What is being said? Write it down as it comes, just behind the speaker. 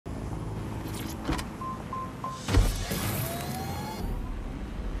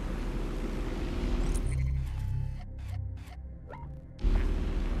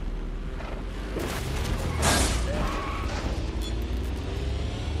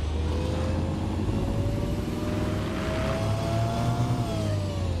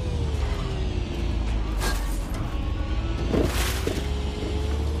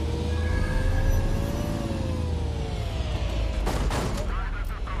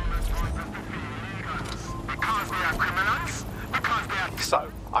So,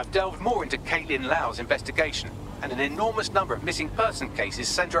 I've delved more into Caitlin Lau's investigation, and an enormous number of missing person cases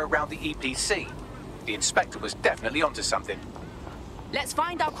centre around the EPC. The inspector was definitely onto something. Let's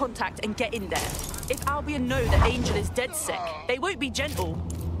find our contact and get in there. If Albion know that Angel is dead sick, they won't be gentle.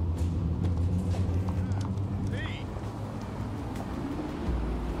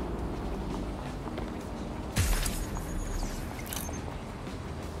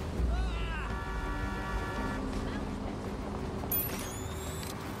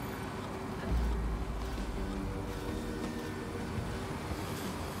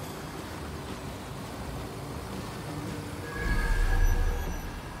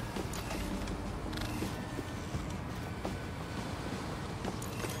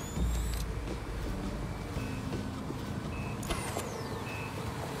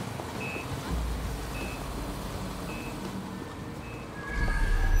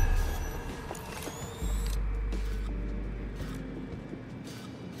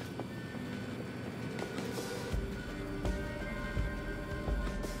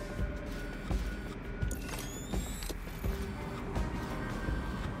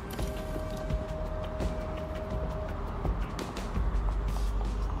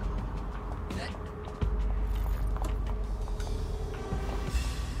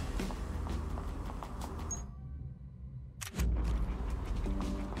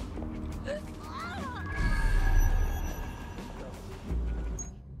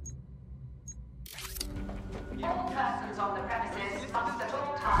 All persons on the premises must at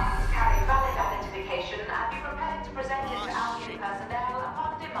all times carry valid identification and be prepared to present it to Albion personnel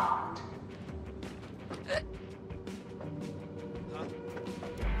upon demand.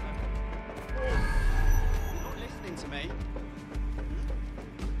 You're not listening to me.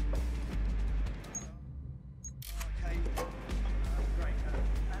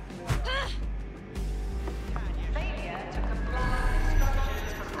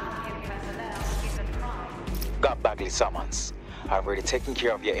 Got Bagley summons. I've already taken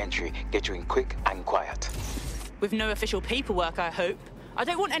care of your entry. Get you in quick and quiet. With no official paperwork, I hope. I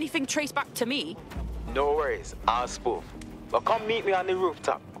don't want anything traced back to me. No worries, I'll spoof. But come meet me on the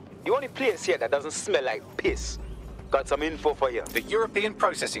rooftop. The only place here that doesn't smell like piss. Got some info for you. The European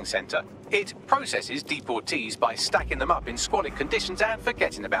Processing Centre. It processes deportees by stacking them up in squalid conditions and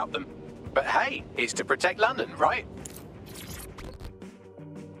forgetting about them. But hey, it's to protect London, right?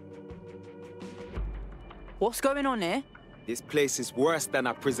 What's going on here? This place is worse than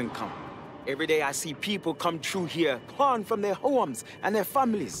a prison camp. Every day I see people come through here, torn from their homes and their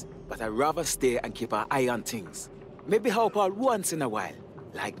families. But I'd rather stay and keep an eye on things. Maybe help out once in a while.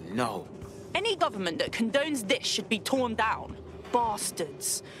 Like now. Any government that condones this should be torn down.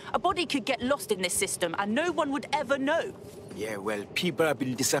 Bastards. A body could get lost in this system and no one would ever know. Yeah, well, people have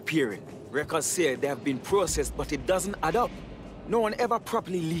been disappearing. Records say they have been processed, but it doesn't add up. No one ever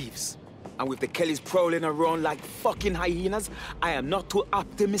properly leaves. And with the Kellys prowling around like fucking hyenas, I am not too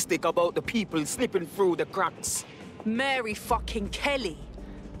optimistic about the people slipping through the cracks. Mary fucking Kelly.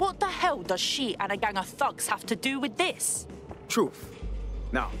 What the hell does she and a gang of thugs have to do with this? Truth.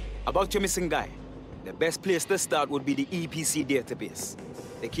 Now, about your missing guy. The best place to start would be the EPC database.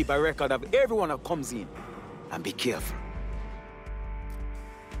 They keep a record of everyone that comes in. And be careful.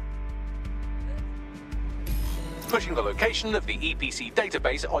 Pushing the location of the EPC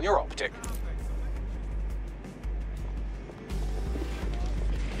database on your optic.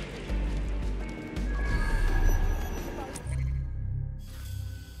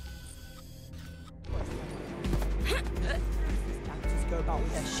 Just go about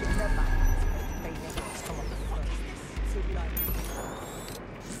with their shit in their mouth. Come on. See what we like.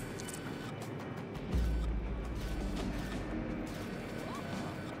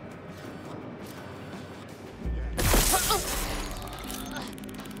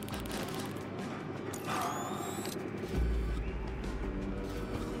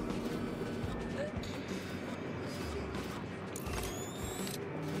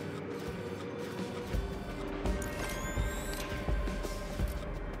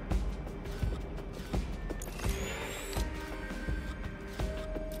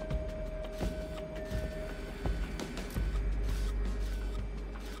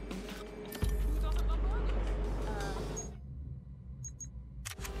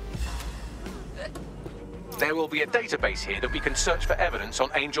 There will be a database here that we can search for evidence on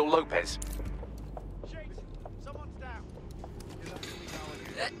Angel Lopez. Someone's down.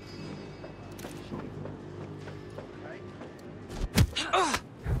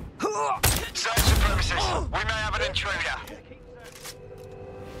 Search the premises. We may have an intruder.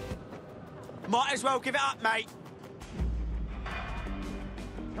 Might as well give it up, mate.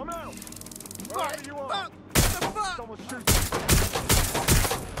 Come out. Right. What the fuck? Someone shoot.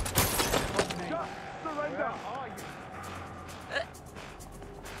 Surrender.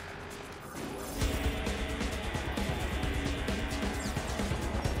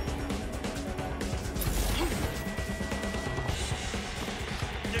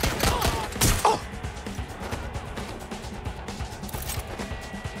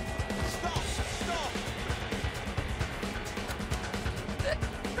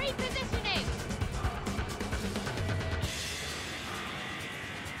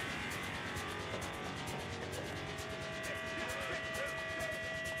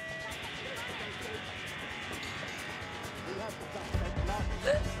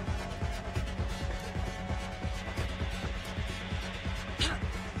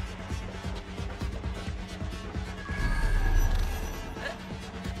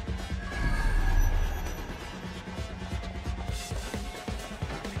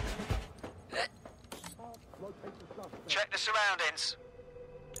 Check the surroundings.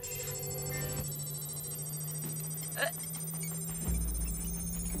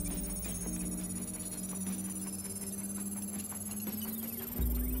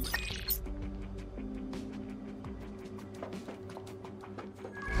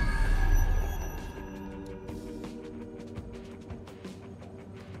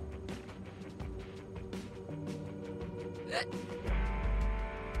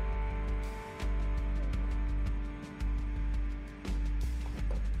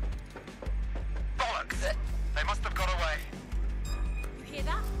 Bollocks! They must have got away. You hear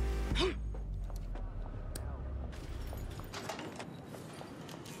that?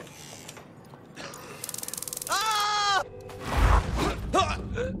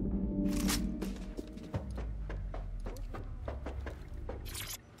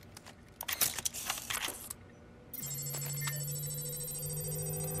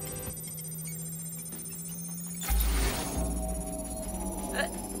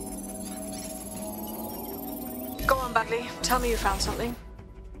 Go on, Bagley. Tell me you found something.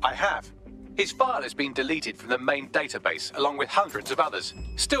 I have. His file has been deleted from the main database, along with hundreds of others.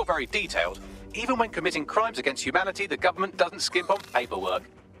 Still very detailed. Even when committing crimes against humanity, the government doesn't skimp on paperwork.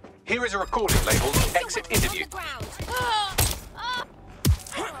 Here is a recording labeled Exit Interview.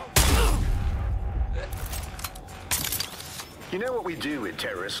 You know what we do with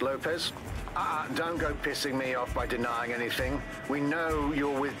terrorists, Lopez? Don't go pissing me off by denying anything. We know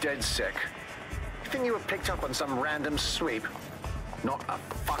you're with DedSec. You think you were picked up on some random sweep? Not a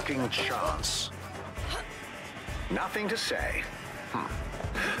fucking chance. Nothing to say.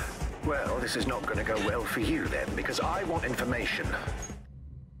 Well, this is not going to go well for you then, because I want information.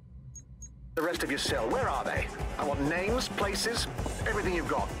 The rest of your cell, where are they? I want names, places, everything you've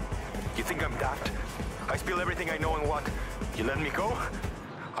got. You think I'm daft? I spill everything I know and what? You let me go?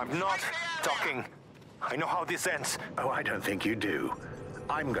 I'm not talking. I know how this ends. Oh, I don't think you do.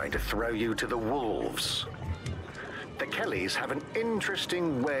 I'm going to throw you to the wolves. The Kellys have an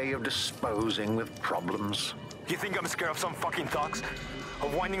interesting way of disposing with problems. You think I'm scared of some fucking thugs?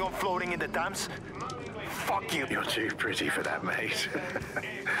 Of winding up floating in the dams? Fuck you. You're too pretty for that, mate.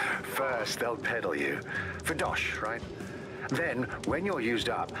 First, they'll peddle you. For dosh, right? Then, when you're used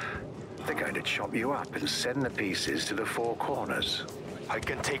up, they're going to chop you up and send the pieces to the four corners. I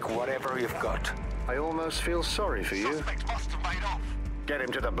can take whatever you've got. I almost feel sorry for you. Suspect must have made off. Get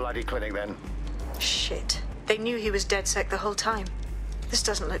him to the bloody clinic, then. Shit. They knew he was DedSec the whole time. This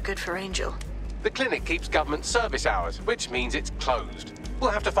doesn't look good for Angel. The clinic keeps government service hours, which means it's closed.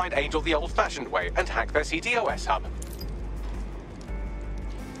 We'll have to find Angel the old-fashioned way and hack their CTOS hub.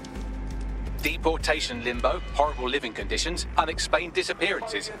 Deportation limbo, horrible living conditions, unexplained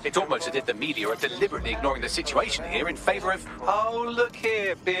disappearances. It's almost as if the media are deliberately ignoring the situation here in favor of... Oh, look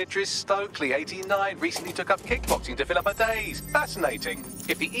here, Beatrice Stokely, 89, recently took up kickboxing to fill up her days. Fascinating.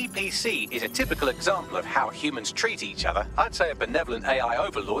 If the EPC is a typical example of how humans treat each other, I'd say a benevolent AI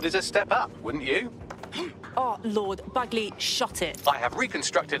overlord is a step up, wouldn't you? Oh, Lord, Bagley, shut it. I have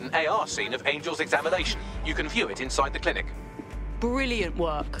reconstructed an AR scene of Angel's examination. You can view it inside the clinic. Brilliant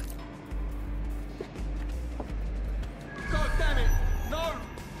work. God damn it! No!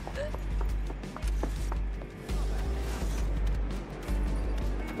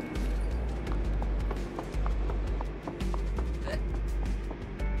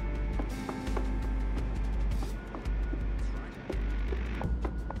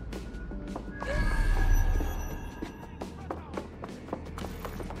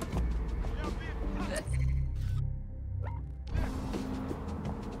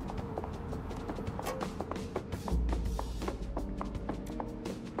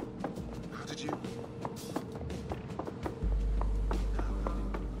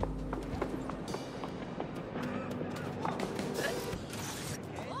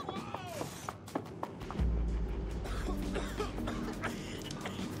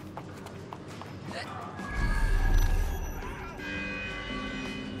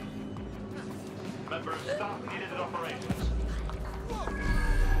 Member of staff needed at operations.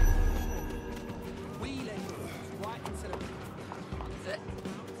 Wheeling right into the...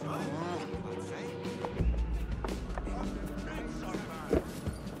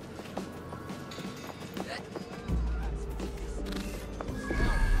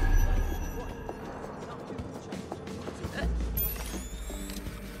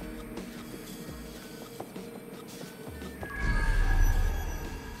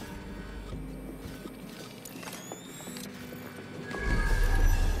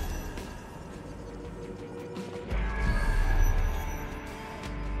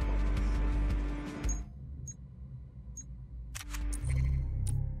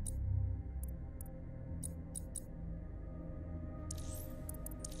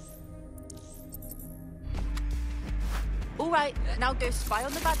 All right, now go spy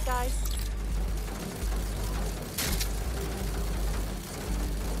on the bad guys.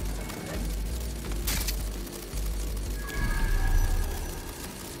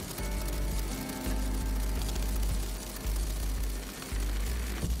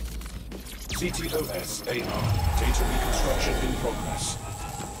 CTOS AR. Data reconstruction in progress.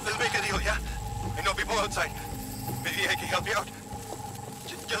 Let's make a deal, yeah? I know people outside. Maybe I can help you out.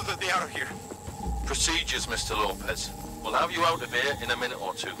 Just let me out of here. Procedures, Mr. Lopez. We'll have you out of here in a minute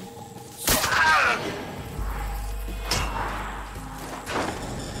or two.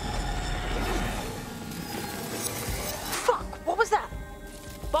 Fuck, what was that?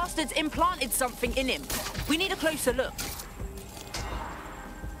 Bastards implanted something in him. We need a closer look.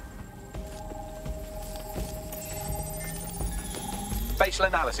 Facial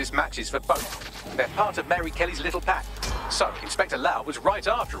analysis matches for both. They're part of Mary Kelly's little pack. So, Inspector Lau was right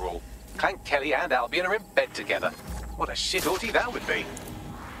after all. Clank Kelly and Albion are in bed together. What a shit orgy that would be.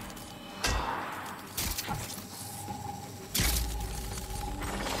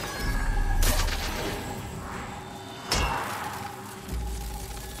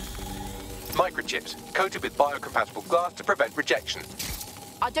 Microchips, coated with biocompatible glass to prevent rejection.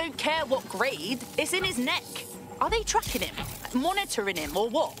 I don't care what grade. It's in his neck. Are they tracking him? Monitoring him, or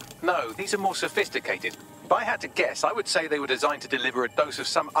what? No, these are more sophisticated. If I had to guess, I would say they were designed to deliver a dose of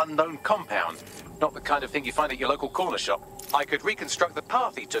some unknown compound. Not the kind of thing you find at your local corner shop. I could reconstruct the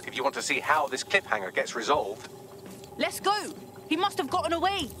path he took if you want to see how this cliffhanger gets resolved. Let's go. He must have gotten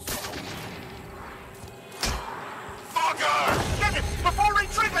away. Bugger! Get it before he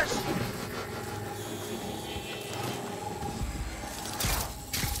triggers!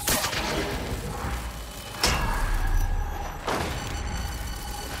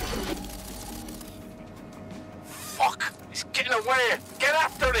 Fuck! He's getting away! Get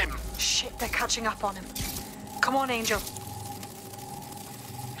after him! Shit, they're catching up on him. Come on, Angel.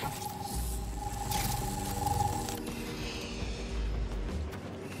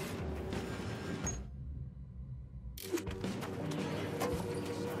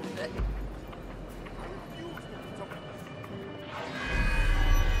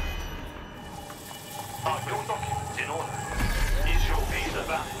 Are your documents in order? Is your visa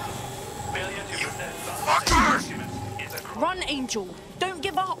valid? Failure to present valid documents is a crime. Run, Angel. Don't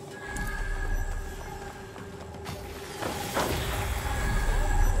give up.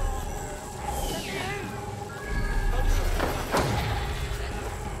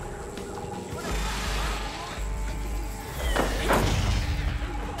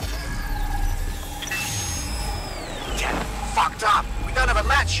 Get fucked up! We don't have a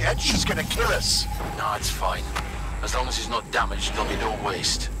match yet. She's gonna kill us. No, it's fine. As long as he's not damaged, there'll be no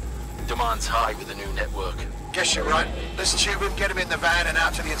waste. Demand's high with the new network. Guess you're right. Let's tube him, get him in the van and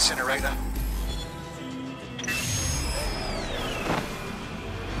out to the incinerator.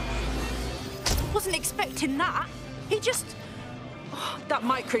 Wasn't expecting that. He just... Oh, that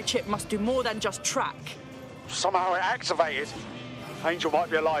microchip must do more than just track. Somehow it activated. Angel might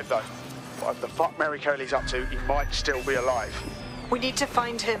be alive, though. Whatever the fuck Mary Curley's up to, he might still be alive. We need to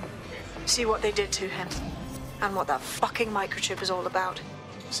find him. See what they did to him. And what that fucking microchip is all about.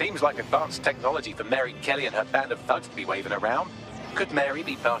 Seems like advanced technology for Mary Kelly and her band of thugs to be waving around. Could Mary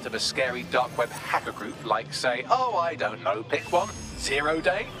be part of a scary dark web hacker group like, say, oh, I don't know, pick one, 0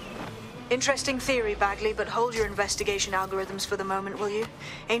 Day? Interesting theory, Bagley, but hold your investigation algorithms for the moment, will you?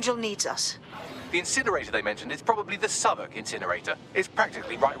 Angel needs us. The incinerator they mentioned is probably the Southwark incinerator. It's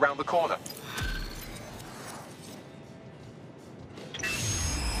practically right round the corner.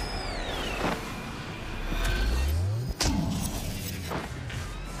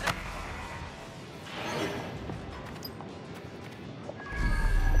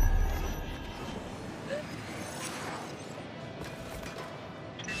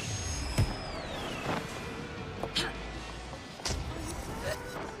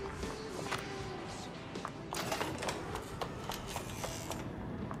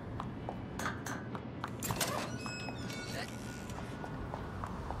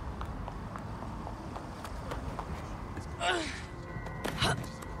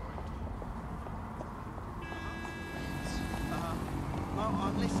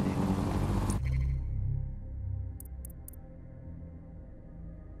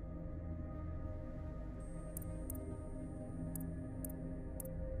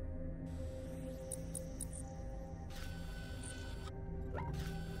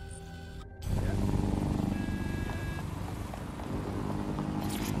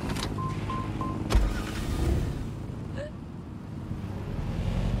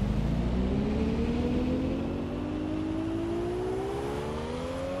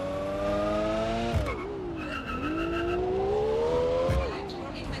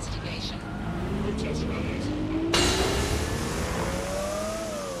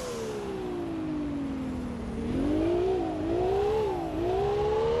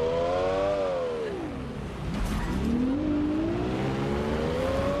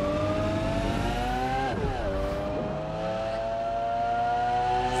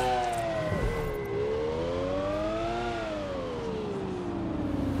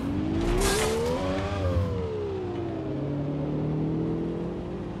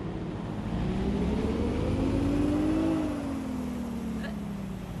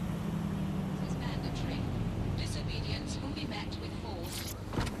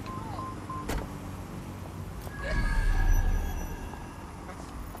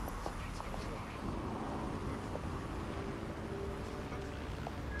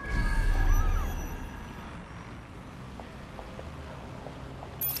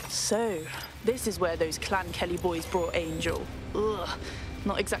 So, this is where those Clan Kelly boys brought Angel. Ugh,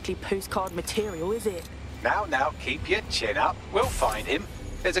 not exactly postcard material, is it? Now, keep your chin up. We'll find him.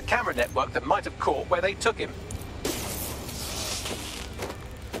 There's a camera network that might have caught where they took him.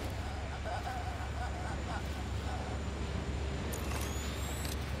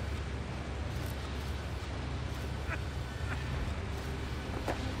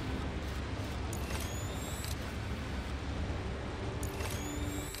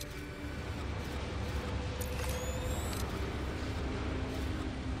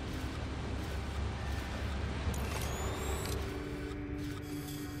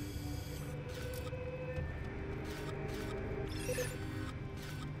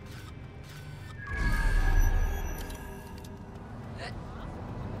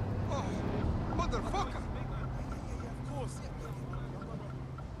 Motherfucker!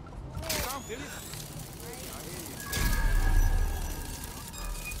 You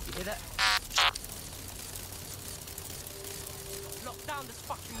hear that? Lock down this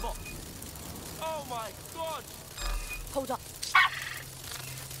fucking box. Oh my god! Hold up.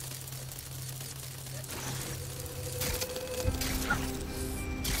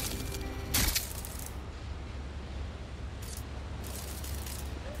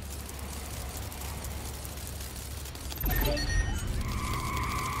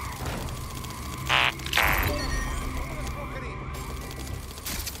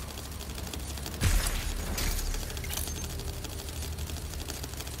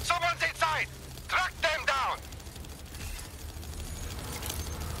 Someone's inside! Track them down!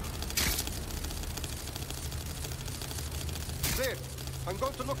 There! I'm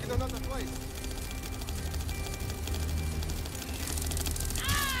going to look in another place.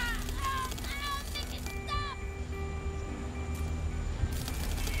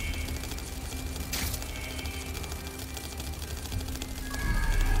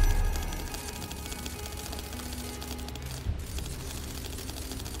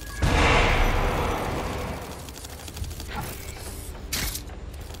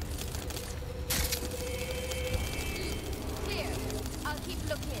 Clear. I'll keep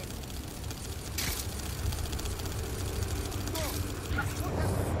looking.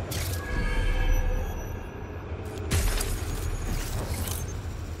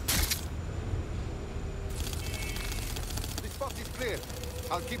 This spot is clear.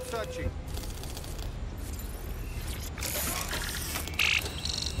 I'll keep searching.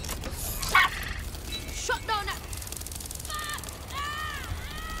 Shut down that.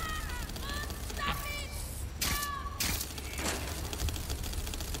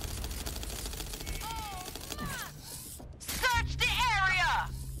 Search the area!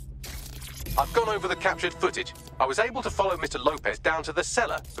 I've gone over the captured footage. I was able to follow Mr. Lopez down to the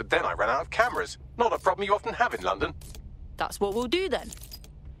cellar, but then I ran out of cameras. Not a problem you often have in London. That's what we'll do then.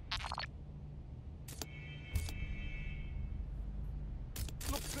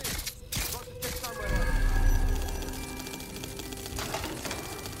 Looks clear. Got to check somewhere else.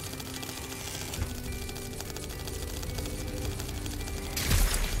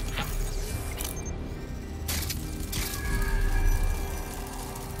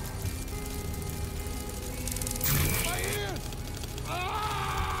 My ears!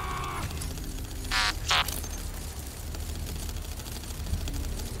 Ah!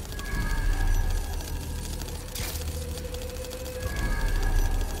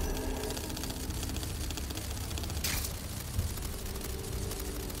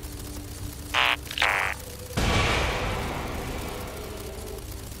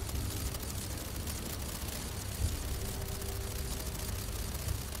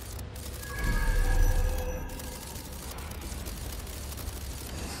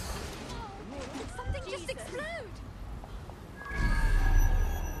 Something just explode.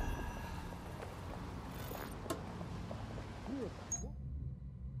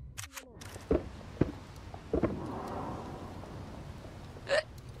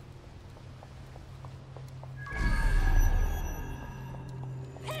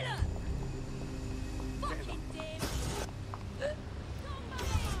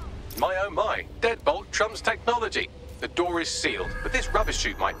 My oh my, deadbolt trumps technology. The door is sealed, but this rubbish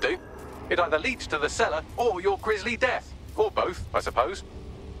chute might do. It either leads to the cellar or your grisly death. Or both, I suppose.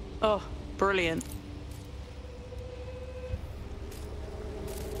 Oh, brilliant.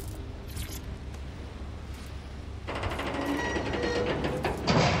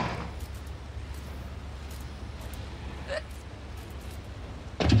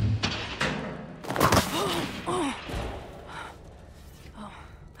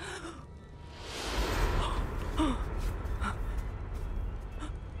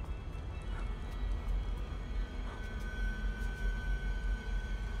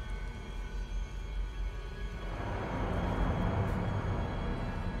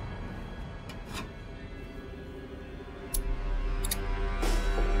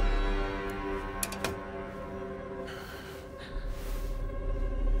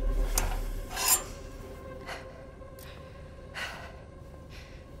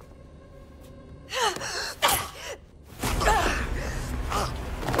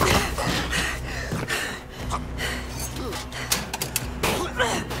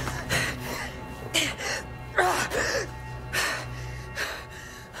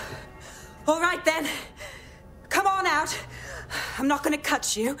 not gonna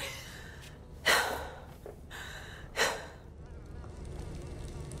cut you.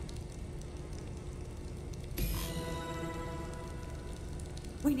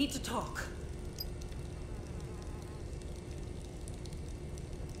 We need to talk.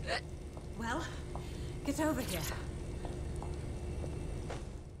 Well, get over here.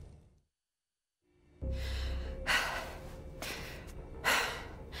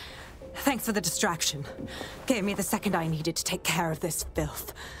 Thanks for the distraction. Gave me the second I needed to take care of this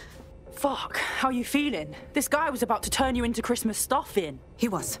filth. Fuck, how you feeling? This guy was about to turn you into Christmas stuffing. He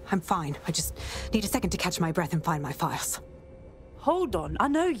was. I'm fine. I just need a second to catch my breath and find my files. Hold on, I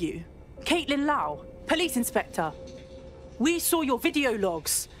know you. Caitlin Lau, police inspector. We saw your video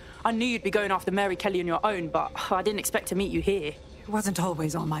logs. I knew you'd be going after Mary Kelly on your own, but I didn't expect to meet you here. It wasn't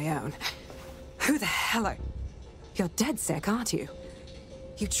always on my own. Who the hell are... You're dead sick, aren't you?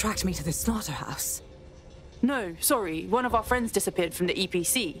 You tracked me to the slaughterhouse. No, sorry. One of our friends disappeared from the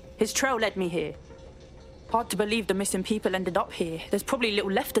EPC. His trail led me here. Hard to believe the missing people ended up here. There's probably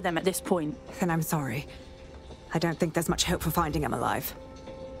little left of them at this point. Then I'm sorry. I don't think there's much hope for finding him alive.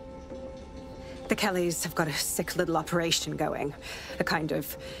 The Kellys have got a sick little operation going. A kind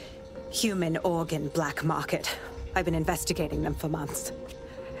of human organ black market. I've been investigating them for months.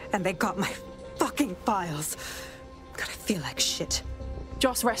 And they got my fucking files. God, I feel like shit.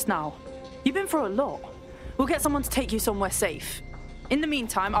 Just rest now. You've been through a lot. We'll get someone to take you somewhere safe. In the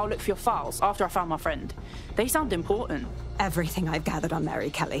meantime, I'll look for your files after I found my friend. They sound important. Everything I've gathered on Mary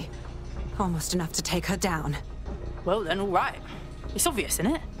Kelly. Almost enough to take her down. Well then, all right. It's obvious,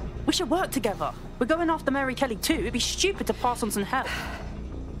 isn't it? We should work together. We're going after Mary Kelly too. It'd be stupid to pass on some help.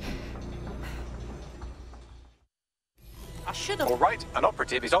 I should have... All right, an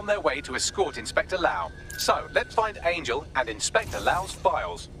operative is on their way to escort Inspector Lau. So, let's find Angel and Inspector Lau's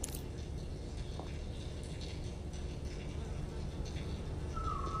files.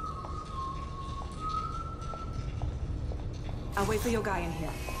 I'll wait for your guy in here.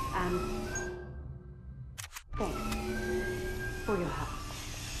 And... thanks for your help.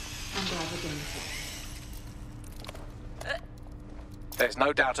 I'm glad we're getting this. There's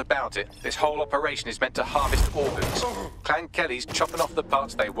no doubt about it. This whole operation is meant to harvest organs. Clan Kelly's chopping off the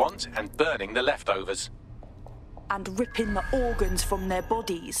parts they want and burning the leftovers. And ripping the organs from their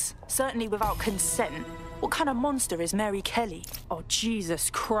bodies. Certainly without consent. What kind of monster is Mary Kelly? Oh, Jesus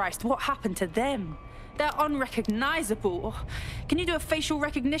Christ, what happened to them? They're unrecognizable. Can you do a facial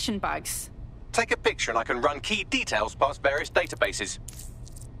recognition, Bags? Take a picture and I can run key details past various databases.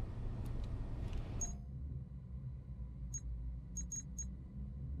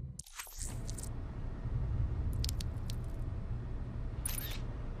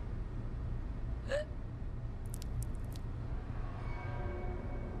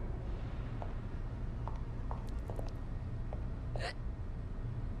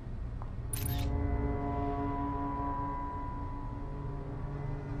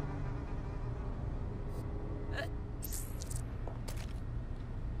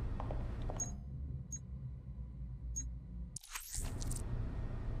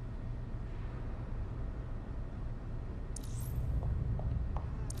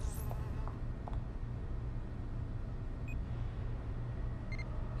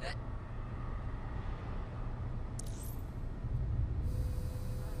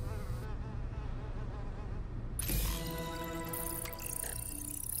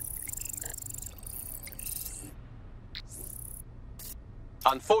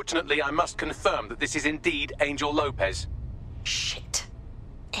 Unfortunately, I must confirm that this is indeed Angel Lopez. Shit.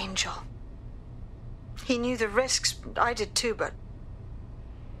 Angel. He knew the risks. I did too, but...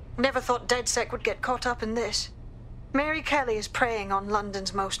 never thought DedSec would get caught up in this. Mary Kelly is preying on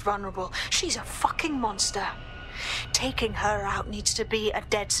London's most vulnerable. She's a fucking monster. Taking her out needs to be a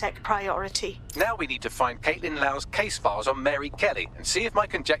DedSec priority. Now we need to find Caitlin Lau's case files on Mary Kelly and see if my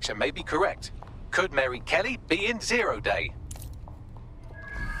conjecture may be correct. Could Mary Kelly be in Zero Day?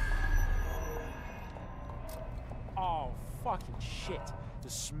 Oh, fucking shit. The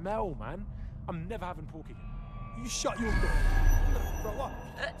smell, man. I'm never having pork again. You shut your door. I'm gonna throw up.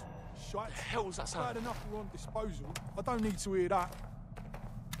 Shite. What the hell's that sound? Bad enough we're on disposal. I don't need to hear that.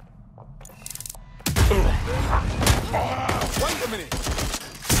 Wait a minute.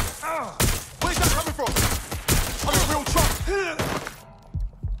 Where's that coming from? I'm in real trouble.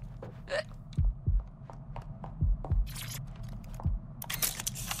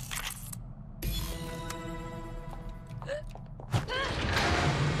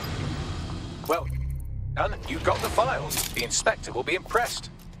 Well done. You got the files. The inspector will be impressed.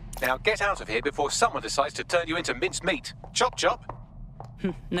 Now get out of here before someone decides to turn you into minced meat. Chop chop.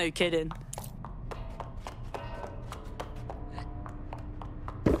 No kidding.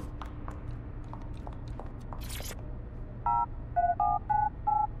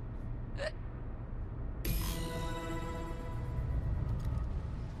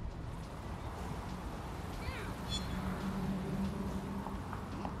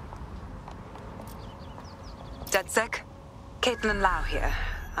 DedSec? Caitlin Lau here.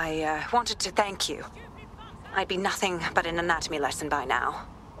 I wanted to thank you. I'd be nothing but an anatomy lesson by now.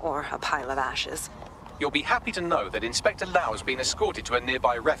 Or a pile of ashes. You'll be happy to know that Inspector Lau has been escorted to a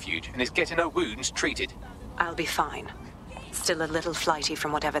nearby refuge and is getting her wounds treated. I'll be fine. Still a little flighty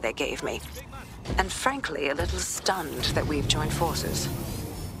from whatever they gave me. And frankly, a little stunned that we've joined forces.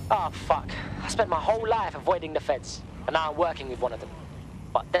 Oh, fuck. I spent my whole life avoiding the feds, and now I'm working with one of them.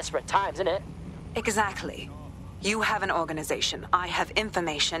 But desperate times, innit? Exactly. You have an organization, I have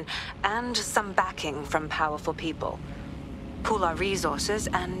information, and some backing from powerful people. Pool our resources,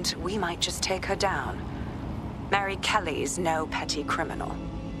 and we might just take her down. Mary Kelly's no petty criminal.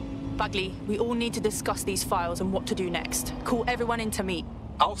 Bagley, we all need to discuss these files and what to do next. Call everyone in to meet.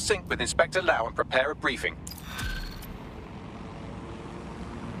 I'll sync with Inspector Lau and prepare a briefing.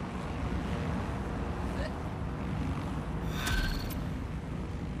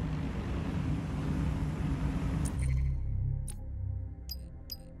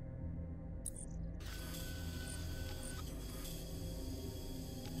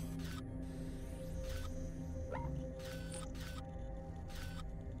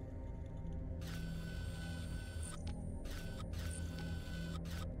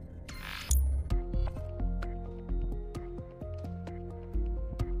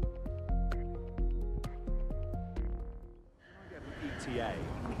 ETA.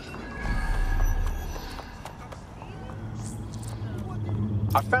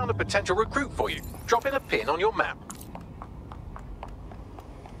 I found a potential recruit for you. Drop in a pin on your map.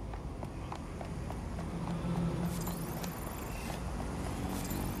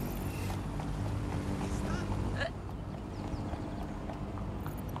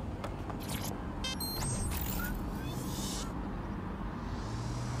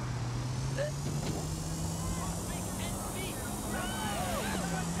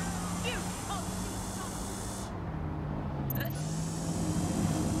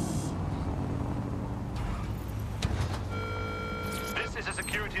 This is a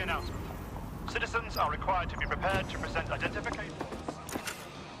security announcement. Citizens are required to be prepared to present identification.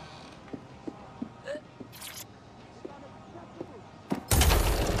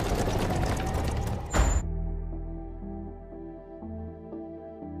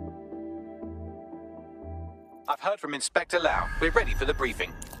 I've heard from Inspector Lau. We're ready for the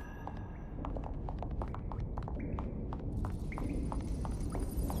briefing.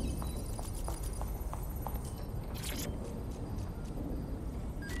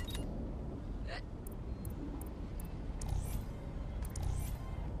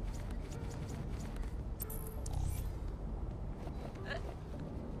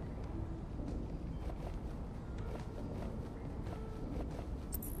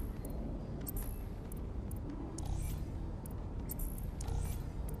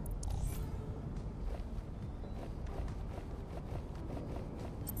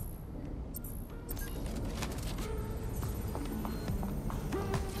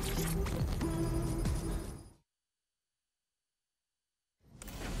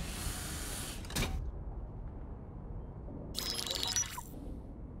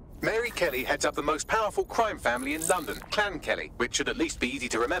 Mary Kelly heads up the most powerful crime family in London, Clan Kelly, which should at least be easy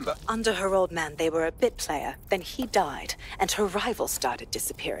to remember. Under her old man, they were a bit player. Then he died, and her rivals started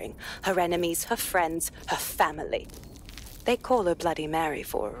disappearing. Her enemies, her friends, her family. They call her Bloody Mary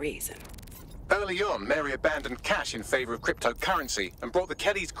for a reason. Early on, Mary abandoned cash in favor of cryptocurrency and brought the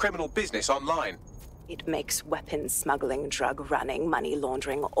Kellys' criminal business online. It makes weapons smuggling, drug running, money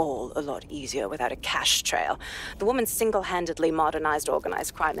laundering all a lot easier without a cash trail. The woman single-handedly modernized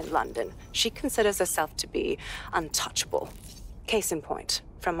organized crime in London. She considers herself to be untouchable. Case in point,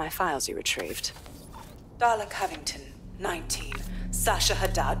 from my files you retrieved. Darla Covington, 19. Sasha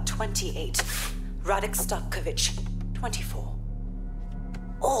Haddad, 28. Radek Starkovich, 24.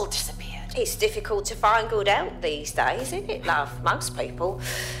 All disappeared. It's difficult to find good help these days, isn't it, love? Most people,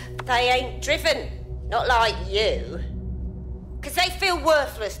 they ain't driven. Not like you. Because they feel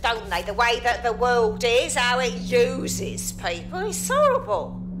worthless, don't they? The way that the world is, how it uses people. It's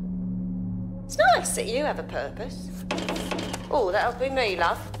horrible. It's nice that you have a purpose. Oh, that'll be me,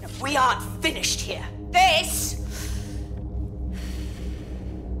 love. We aren't finished here. This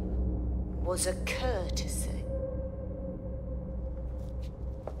was a courtesy.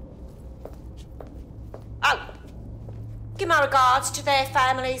 Oh, give my regards to their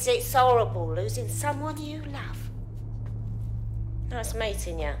families. It's horrible losing someone you love. Nice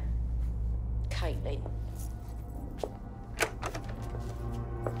meeting you, Caitlin.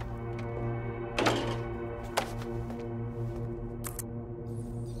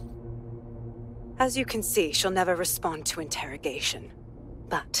 As you can see, she'll never respond to interrogation.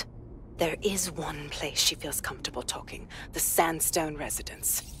 But There is one place she feels comfortable talking. The Sandstone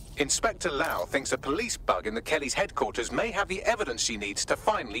residence. Inspector Lau thinks a police bug in the Kelly's headquarters may have the evidence she needs to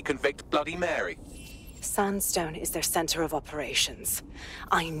finally convict Bloody Mary. Sandstone is their center of operations.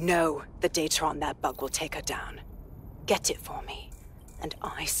 I know the data on that bug will take her down. Get it for me, and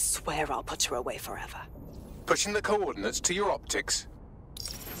I swear I'll put her away forever. Pushing the coordinates to your optics.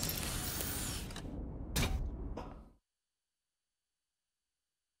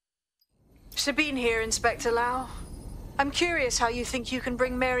 Sabine here, Inspector Lau. I'm curious how you think you can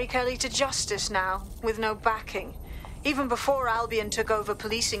bring Mary Kelly to justice now, with no backing. Even before Albion took over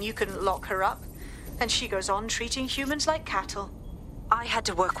policing, you couldn't lock her up. And she goes on treating humans like cattle. I had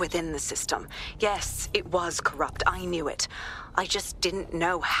to work within the system. Yes, it was corrupt. I knew it. I just didn't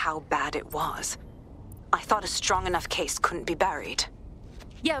know how bad it was. I thought a strong enough case couldn't be buried.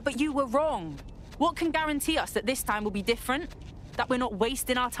 Yeah, but you were wrong. What can guarantee us that this time will be different? That we're not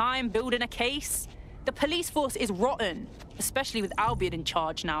wasting our time building a case? The police force is rotten, especially with Albion in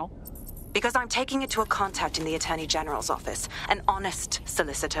charge now. Because I'm taking it to a contact in the Attorney General's office, an honest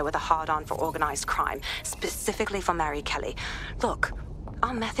solicitor with a hard-on for organized crime, specifically for Mary Kelly. Look,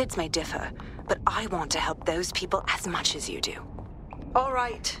 our methods may differ, but I want to help those people as much as you do. All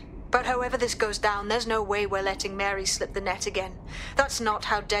right. But however this goes down, there's no way we're letting Mary slip the net again. That's not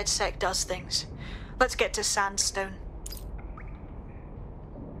how DedSec does things. Let's get to Sandstone.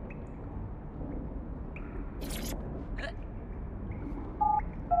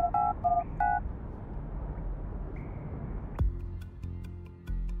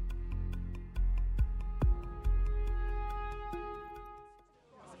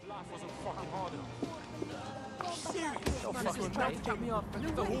 Get me up.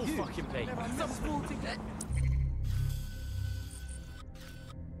 The whole fucking place.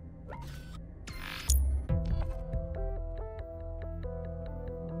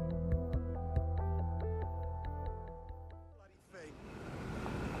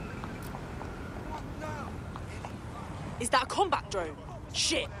 Is that a combat drone?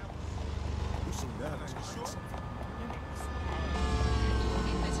 Shit!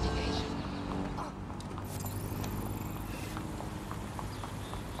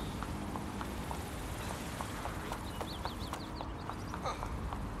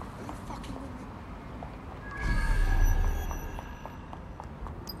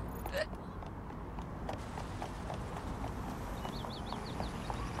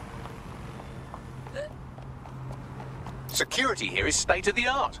 Security here is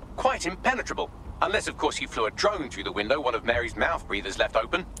state-of-the-art, quite impenetrable. Unless, of course, you flew a drone through the window one of Mary's mouth breathers left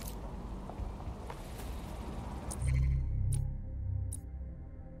open.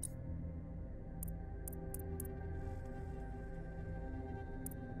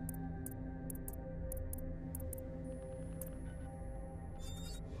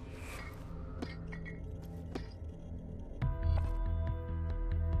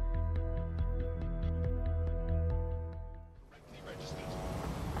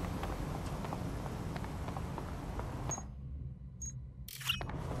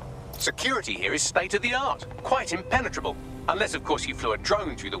 Security here is state-of-the-art, quite impenetrable. Unless, of course, you flew a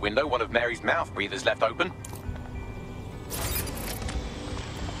drone through the window one of Mary's mouth breathers left open.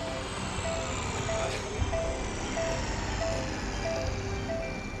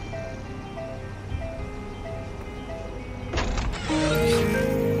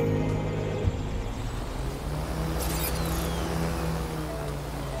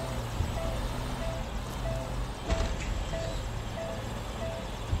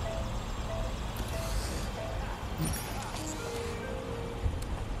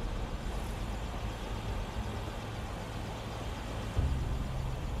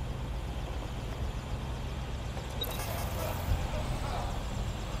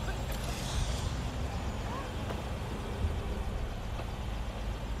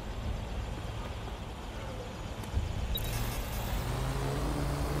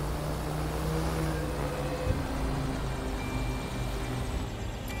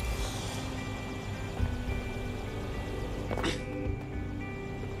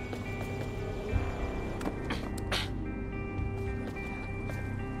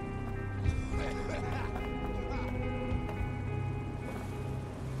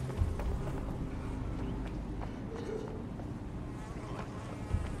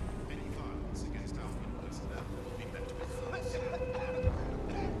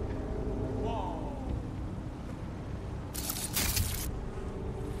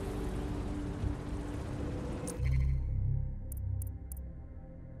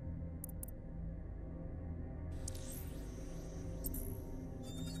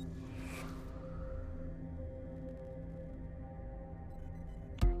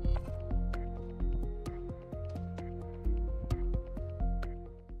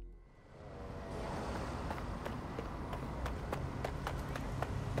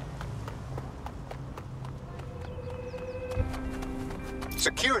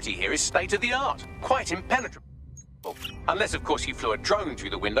 Security here is state-of-the-art, quite impenetrable. Unless, of course, you flew a drone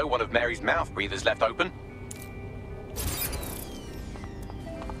through the window one of Mary's mouth breathers left open.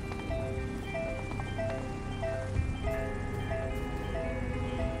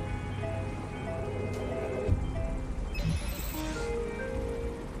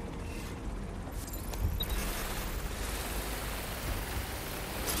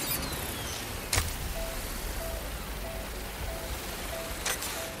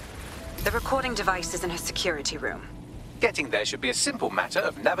 The recording device is in her security room. Getting there should be a simple matter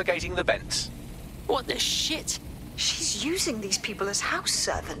of navigating the vents. What the shit? She's using these people as house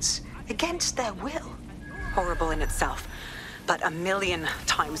servants, against their will. Horrible in itself, but a million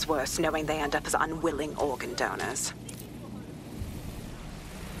times worse knowing they end up as unwilling organ donors.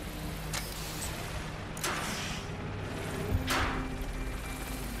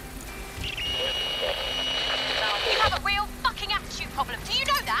 You have a real fucking attitude problem. Do you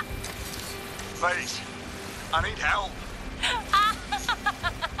know that? Please, I need help.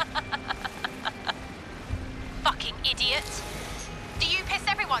 Fucking idiot. Do you piss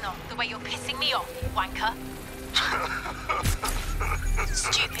everyone off the way you're pissing me off, you wanker?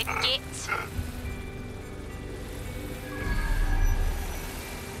 Stupid git.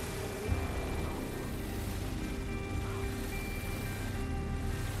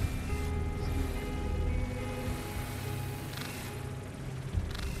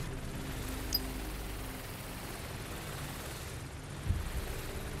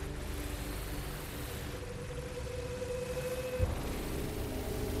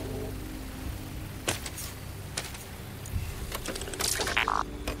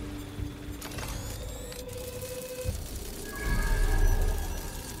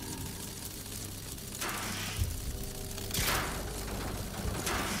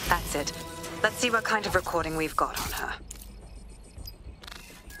 That's it. Let's see what kind of recording we've got on her.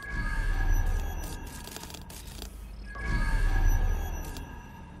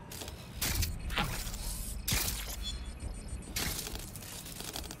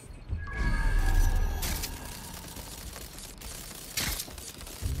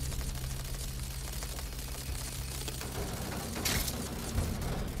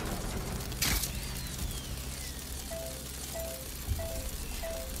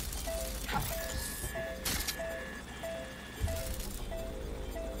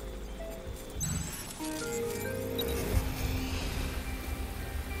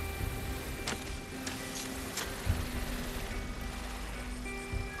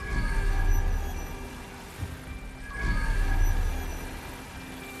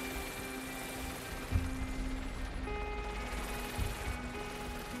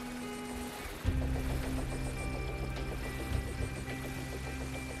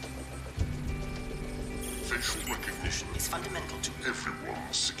 Facial recognition is fundamental to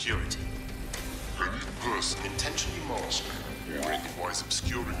everyone's security. Any person intentionally masked or otherwise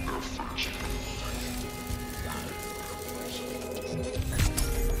obscuring their face.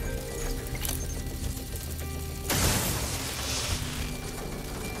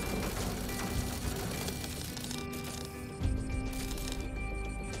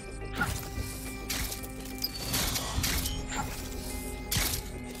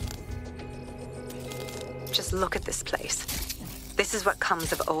 Just look at this place. This is what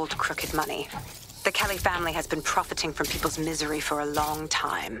comes of old crooked money. The Kelly family has been profiting from people's misery for a long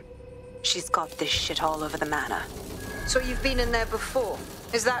time. She's got this shit all over the manor. So you've been in there before?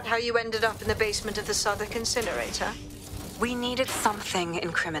 Is that how you ended up in the basement of the Southwark incinerator? We needed something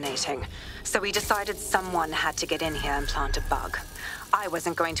incriminating, so we decided someone had to get in here and plant a bug. I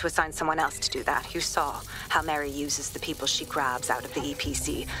wasn't going to assign someone else to do that. You saw how Mary uses the people she grabs out of the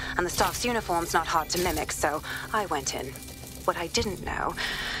EPC, and the staff's uniform's not hard to mimic, so I went in. What I didn't know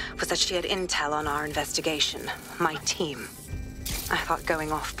was that she had intel on our investigation, my team. I thought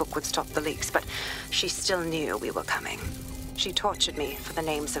going off book would stop the leaks, but she still knew we were coming. She tortured me for the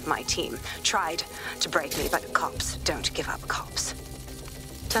names of my team, tried to break me, but cops don't give up cops.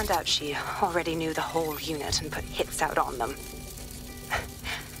 Turned out she already knew the whole unit and put hits out on them.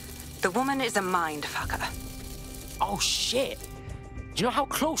 The woman is a mind fucker. Oh, shit. Do you know how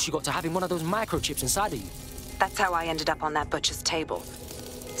close you got to having one of those microchips inside of you? That's how I ended up on that butcher's table.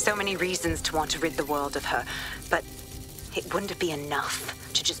 So many reasons to want to rid the world of her, but it wouldn't be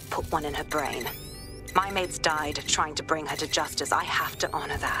enough to just put one in her brain. My mates died trying to bring her to justice. I have to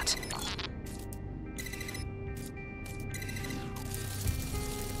honor that.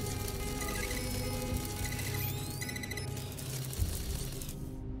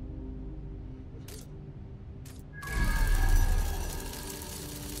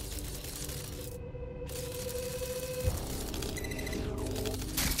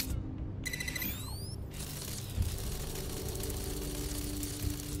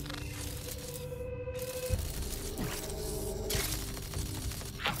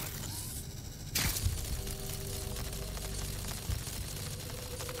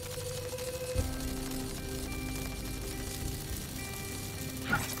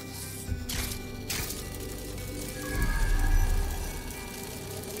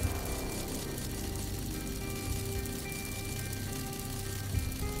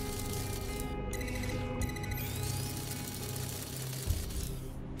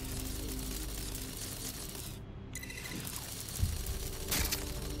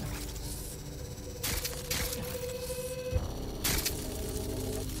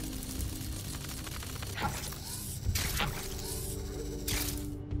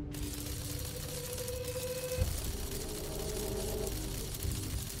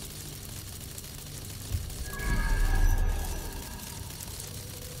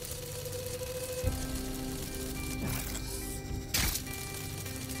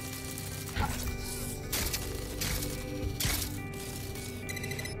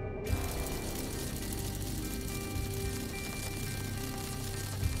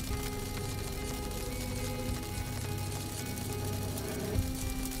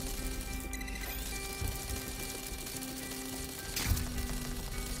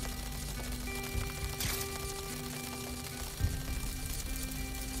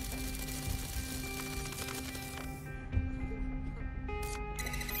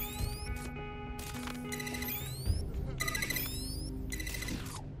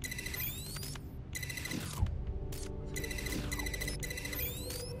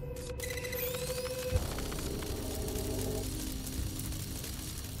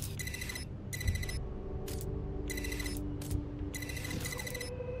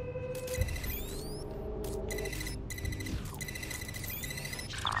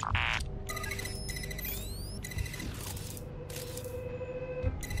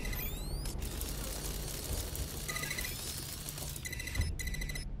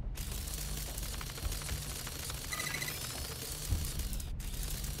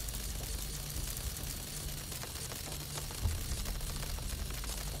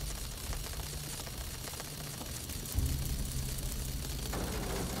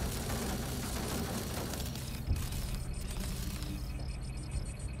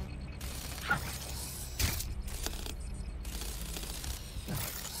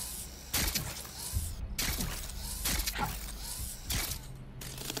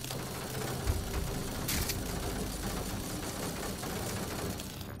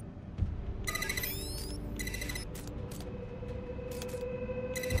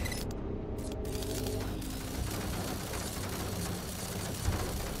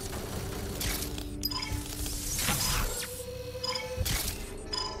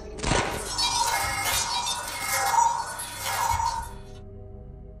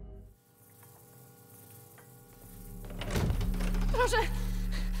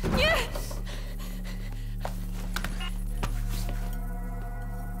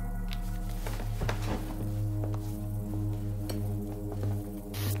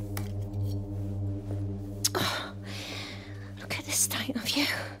 state of you.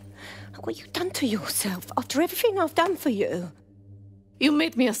 Look what you've done to yourself after everything I've done for you. You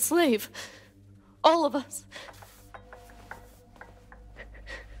made me a slave. All of us.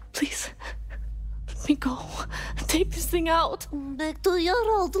 Please, let me go. Take this thing out. Back to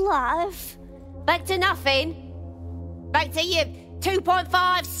your old life. Back to nothing. Back to you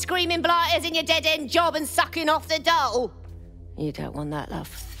 2.5 screaming blighters in your dead-end job and sucking off the dole. You don't want that,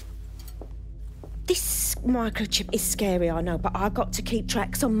 love. This microchip is scary, I know, but I got to keep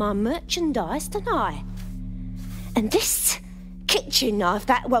tracks on my merchandise, don't I? And this kitchen knife,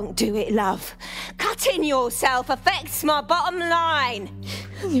 that won't do it, love. Cutting yourself affects my bottom line.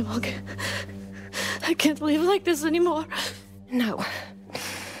 I can't live like this anymore. No.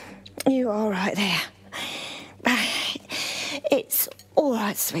 You're all right there. It's all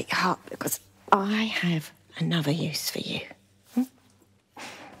right, sweetheart, because I have another use for you.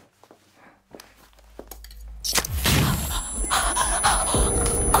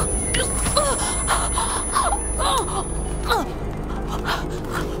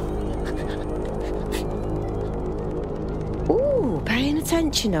 Ooh, paying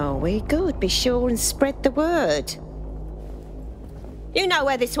attention, are we? Good. Be sure and spread the word. You know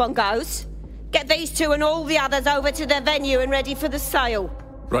where this one goes. Get these two and all the others over to their venue and ready for the sale.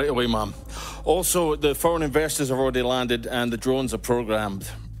 Right away, ma'am. Also, the foreign investors have already landed and the drones are programmed,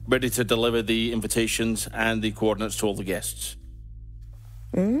 ready to deliver the invitations and the coordinates to all the guests.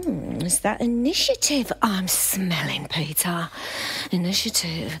 Is that initiative I'm smelling, Peter?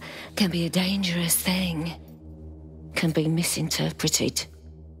 Initiative can be a dangerous thing. Can be misinterpreted.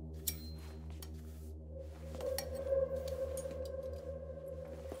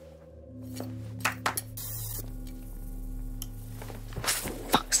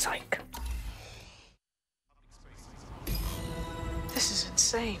 Fuck's sake. This is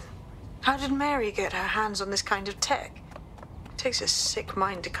insane. How did Mary get her hands on this kind of tech? It takes a sick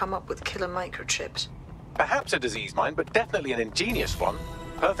mind to come up with killer microchips. Perhaps a disease mind, but definitely an ingenious one.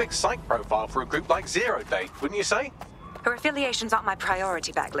 Perfect psych profile for a group like Zero Day, wouldn't you say? Her affiliations aren't my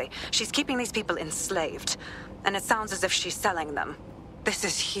priority, Bagley. She's keeping these people enslaved. And it sounds as if she's selling them. This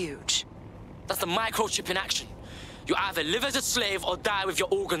is huge. That's the microchip in action. You either live as a slave or die with your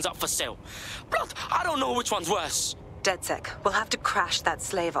organs up for sale. Blood, I don't know which one's worse. DedSec, we'll have to crash that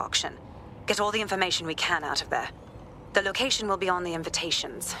slave auction. Get all the information we can out of there. The location will be on the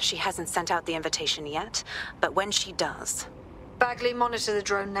invitations. She hasn't sent out the invitation yet, but when she does... Bagley, monitor the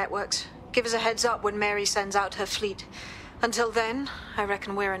drone networks. Give us a heads up when Mary sends out her fleet. Until then, I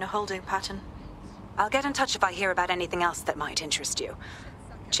reckon we're in a holding pattern. I'll get in touch if I hear about anything else that might interest you.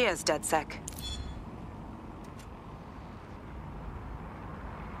 Cheers, DedSec.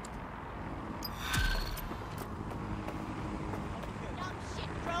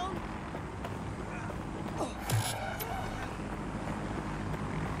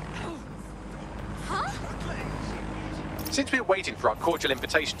 Since we're waiting for our cordial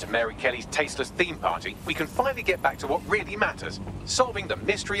invitation to Mary Kelly's tasteless theme party, we can finally get back to what really matters, solving the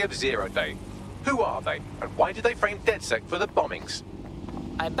mystery of Zero Day. Who are they, and why did they frame DedSec for the bombings?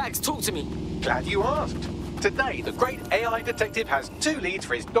 Bags, talk to me. Glad you asked. Today, the great AI detective has two leads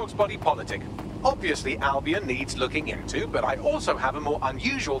for his dog's body politic. Obviously, Albion needs looking into, but I also have a more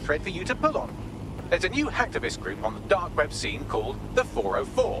unusual thread for you to pull on. There's a new hacktivist group on the dark web scene called the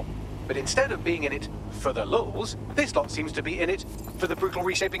 404. But instead of being in it for the lulz, this lot seems to be in it for the brutal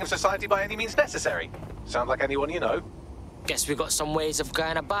reshaping of society by any means necessary. Sound like anyone you know? Guess we got some ways of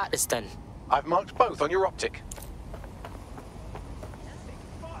going about this then. I've marked both on your optic.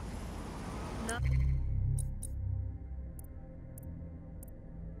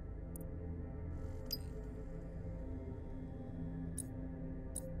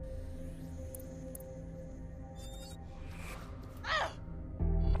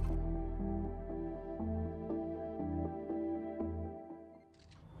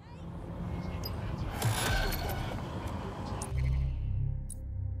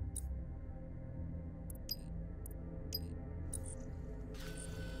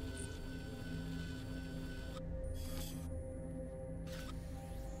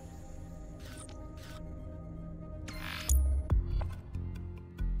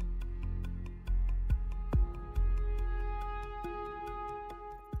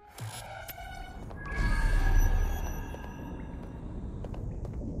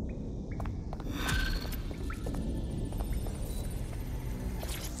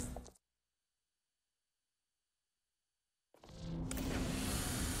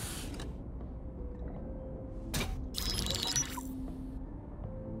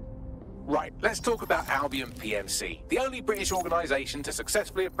 Right, let's talk about Albion PMC, the only British organisation to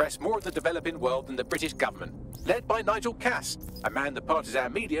successfully oppress more of the developing world than the British government. led by Nigel Cass, a man the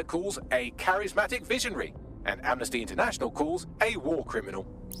partisan media calls a charismatic visionary, and Amnesty International calls a war criminal.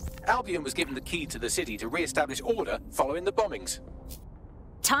 Albion was given the key to the city to re-establish order following the bombings.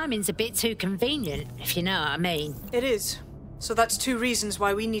 Timing's a bit too convenient, if you know what I mean. It is. So that's 2 reasons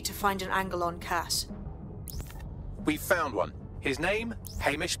why we need to find an angle on Cass. We've found one. His name,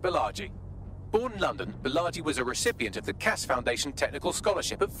 Hamish Balaji. Born in London, Balaji was a recipient of the Cass Foundation Technical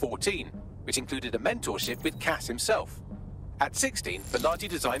Scholarship at 14, which included a mentorship with Cass himself. At 16, Balaji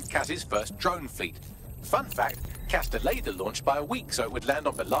designed Cass's first drone fleet. Fun fact, Cass delayed the launch by a week so it would land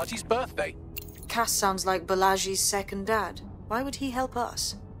on Balaji's birthday. Cass sounds like Balaji's second dad. Why would he help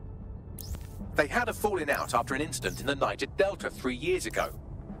us? They had a falling out after an incident in the Niger Delta 3 years ago.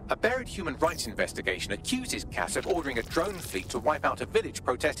 A buried human rights investigation accuses Cass of ordering a drone fleet to wipe out a village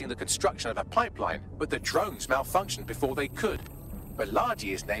protesting the construction of a pipeline, but the drones malfunctioned before they could.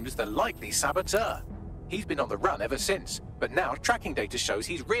 Balaji is named as the likely saboteur. He's been on the run ever since, but now tracking data shows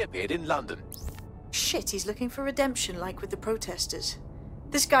he's reappeared in London. Shit, he's looking for redemption like with the protesters.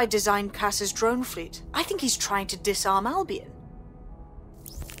 This guy designed Cass's drone fleet. I think he's trying to disarm Albion.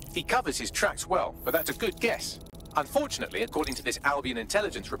 He covers his tracks well, but that's a good guess. Unfortunately, according to this Albion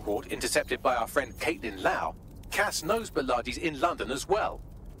intelligence report intercepted by our friend Caitlin Lau, Cass knows Balaji's in London as well.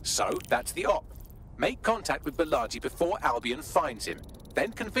 So, that's the op. Make contact with Balaji before Albion finds him.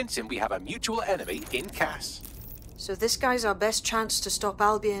 Then convince him we have a mutual enemy in Cass. So this guy's our best chance to stop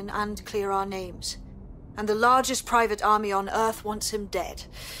Albion and clear our names. And the largest private army on Earth wants him dead.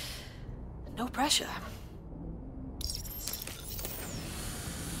 No pressure.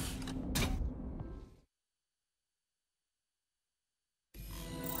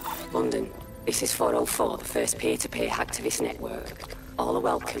 London, this is 404, the first peer-to-peer hacktivist network. All are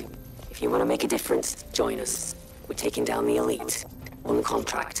welcome. If you want to make a difference, join us. We're taking down the elite, one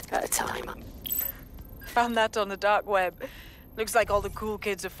contract at a time. Found that on the dark web. Looks like all the cool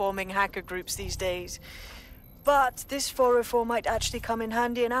kids are forming hacker groups these days. But this 404 might actually come in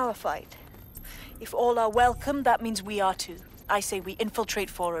handy in our fight. If all are welcome, that means we are too. I say we infiltrate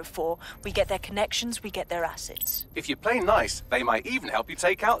 404, we get their connections, we get their assets. If you play nice, they might even help you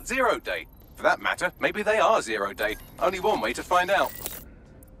take out Zero Day. For that matter, maybe they are Zero Day. Only one way to find out.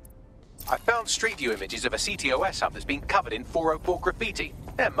 I found Street View images of a CTOS hub that's been covered in 404 graffiti.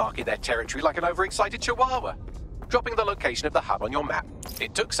 They're marking their territory like an overexcited chihuahua. Dropping the location of the hub on your map.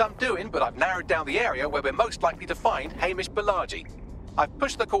 It took some doing, but I've narrowed down the area where we're most likely to find Hamish Balaji. I've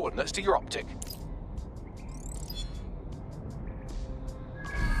pushed the coordinates to your optic.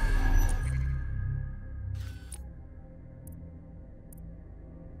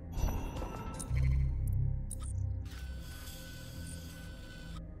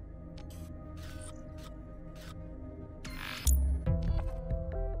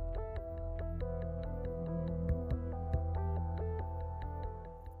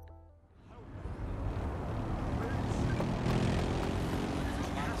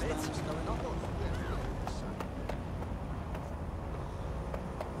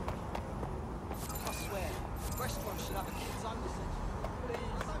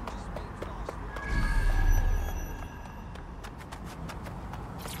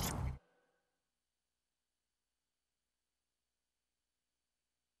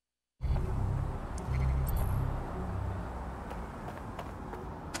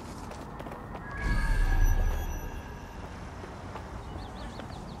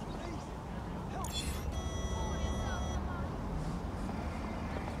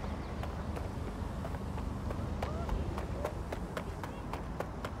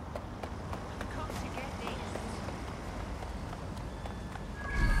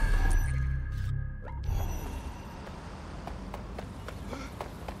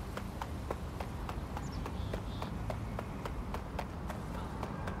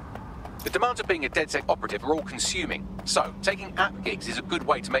 The demands of being a DedSec operative are all-consuming, so taking app gigs is a good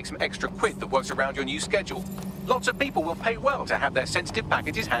way to make some extra quid that works around your new schedule. Lots of people will pay well to have their sensitive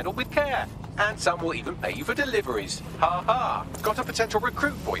packages handled with care, and some will even pay you for deliveries. Ha ha! Got a potential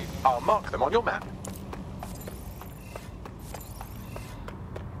recruit for you. I'll mark them on your map.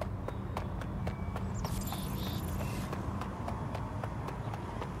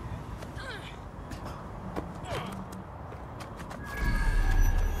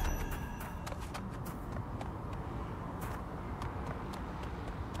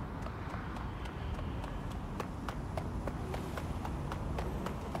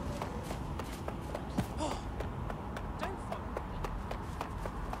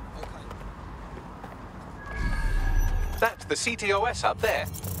 That's the CTOS up there.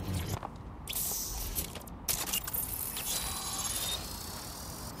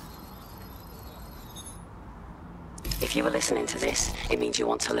 If you were listening to this, it means you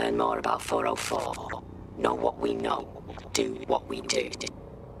want to learn more about 404. Know what we know. Do what we do.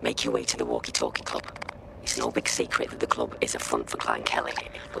 Make your way to the Walkie-Talkie Club. It's no big secret that the club is a front for Clan Kelly,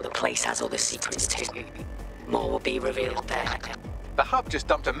 but the place has other secrets too. More will be revealed there. The hub just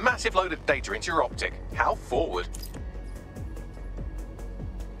dumped a massive load of data into your optic. How forward?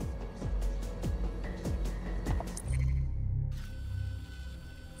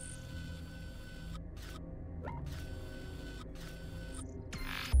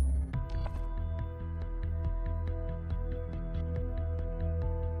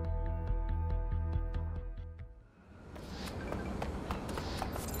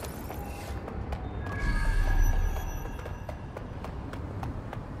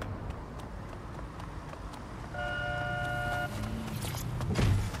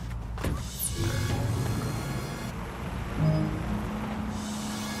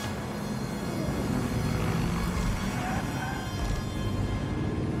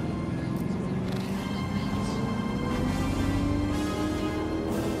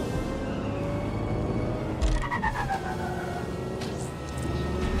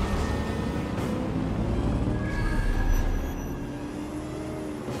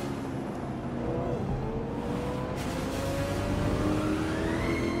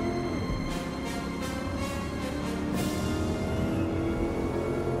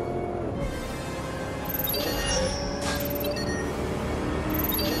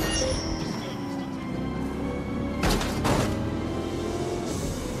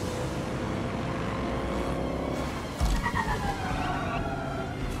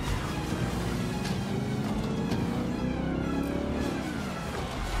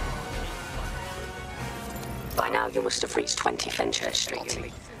 By now, you must have reached 20 Fenchurch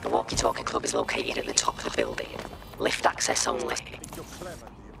Street. The Walkie-Talkie Club is located at the top of the building. Lift access only. You're clever,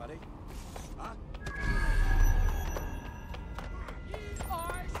 do you, buddy? Huh?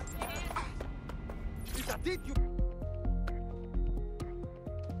 If I did, you...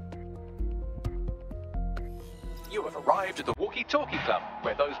 You have arrived at the Walkie-Talkie Club,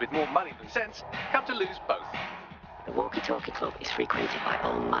 where those with more money than sense come to lose both. The Walkie-Talkie Club is frequented by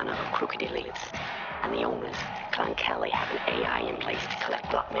all manner of crooked elites, and the owners, Clan Kelly, have an AI in place to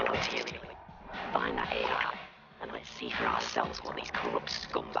collect blackmail material. Find that AI, and let's see for ourselves what these corrupt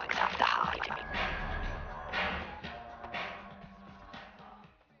scumbags have to hide.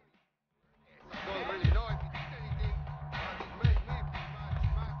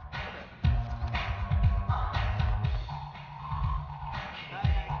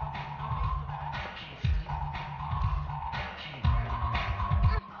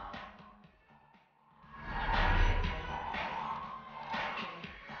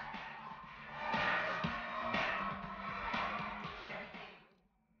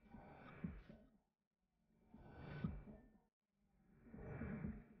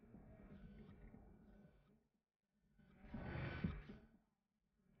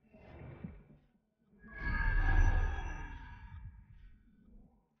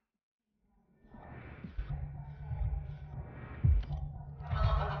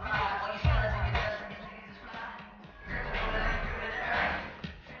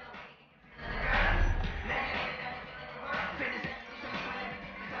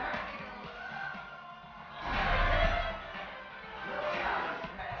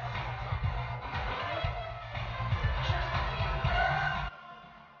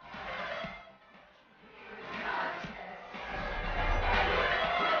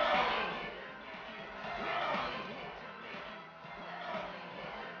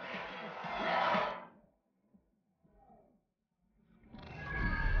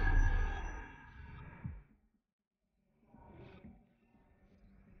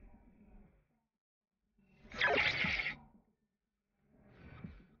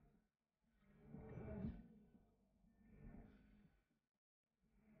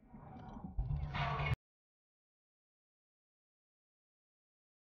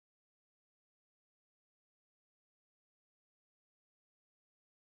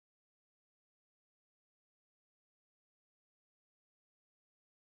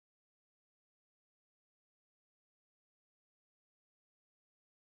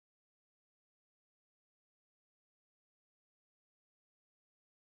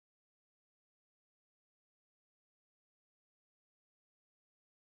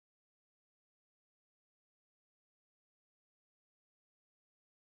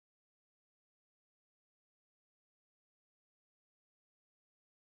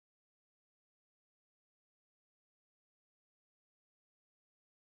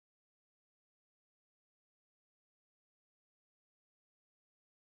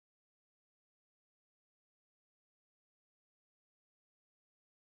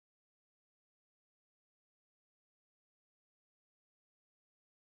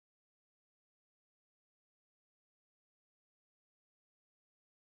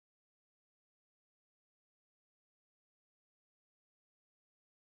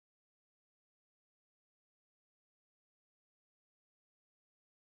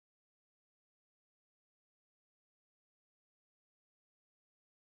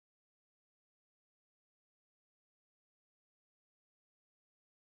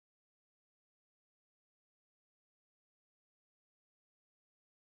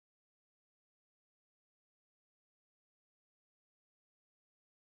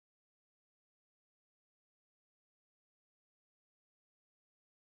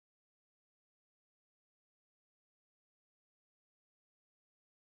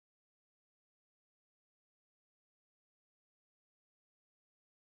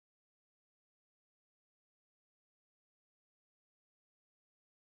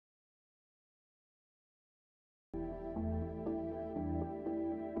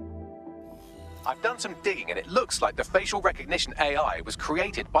 I've done some digging and it looks like the facial recognition AI was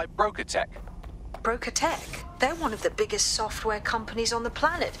created by Broker Tech. Broker Tech? They're one of the biggest software companies on the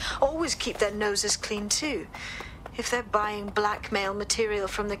planet. Always keep their noses clean too. If they're buying blackmail material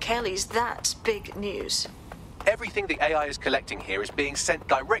from the Kellys, that's big news. Everything the AI is collecting here is being sent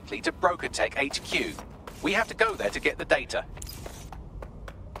directly to Broker Tech HQ. We have to go there to get the data.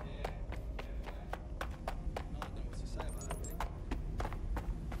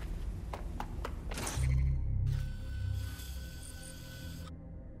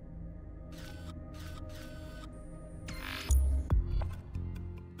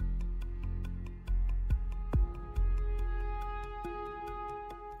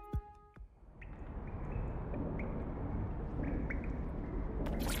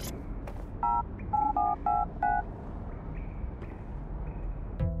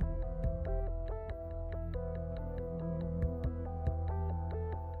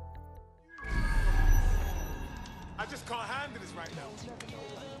 I just can't handle this right now.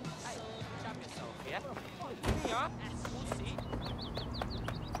 Hey, jam yourself, yeah? Here, we'll see.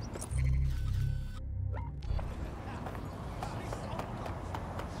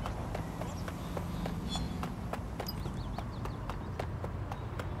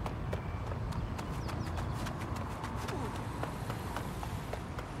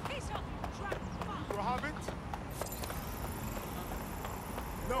 You a hobbit?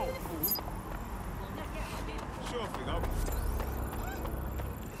 No, fool. Sure thing,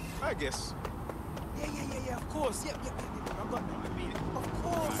 I guess. Yeah, of course. Yeah. I mean, of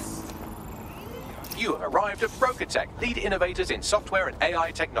course. You have arrived at Broker Tech, lead innovators in software and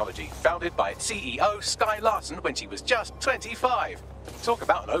AI technology, founded by its CEO, Sky Larson, when she was just 25. Talk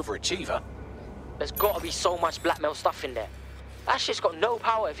about an overachiever. There's got to be so much blackmail stuff in there. That shit's got no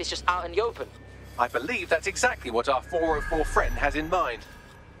power if it's just out in the open. I believe that's exactly what our 404 friend has in mind.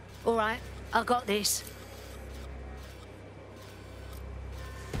 All right, I got this.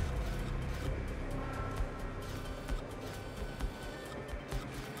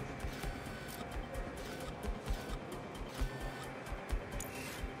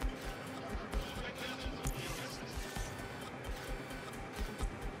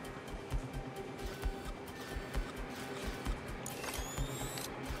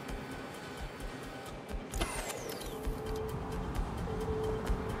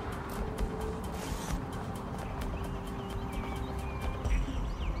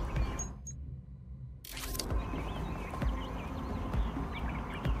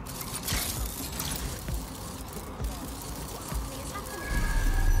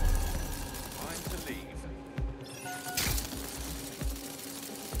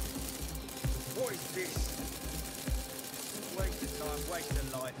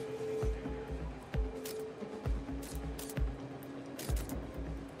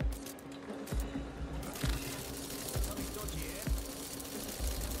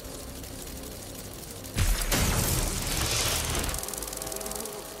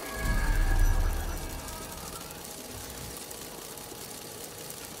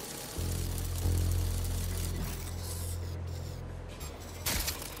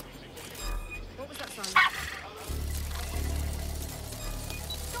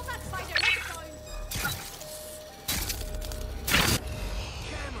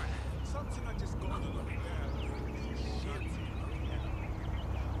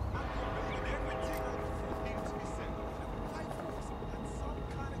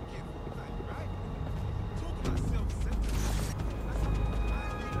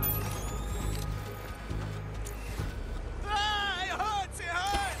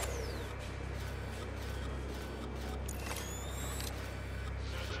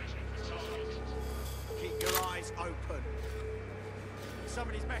 Open.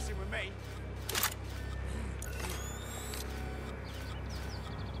 Somebody's messing with me.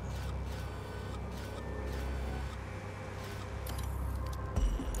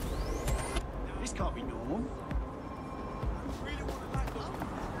 This can't be normal.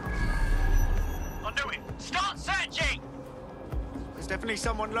 I knew it. Start searching! There's definitely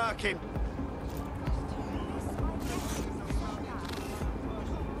someone lurking.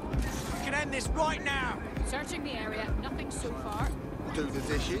 We can end this right now. Searching the area, nothing so far. Do the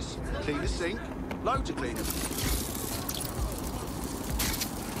dishes, clean the sink, loads of cleaning.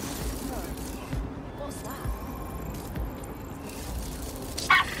 What's that?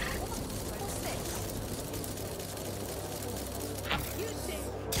 What's this? You see?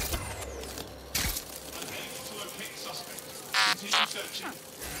 I'm able to locate the suspect. Continue searching.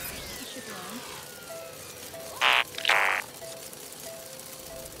 You should learn.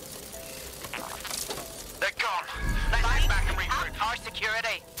 They're gone. Let's head back and regroup. High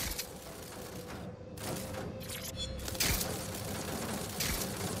security.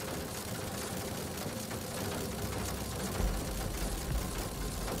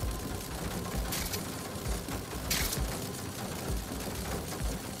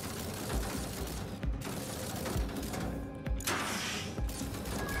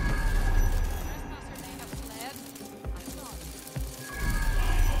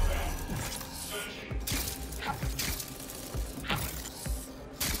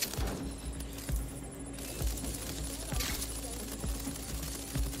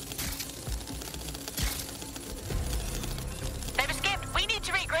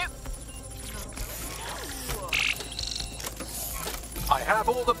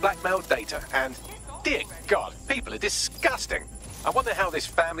 all the blackmail data, and dear God, people are disgusting. I wonder how this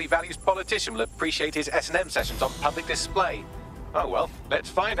family values politician will appreciate his S&M sessions on public display. Oh well, let's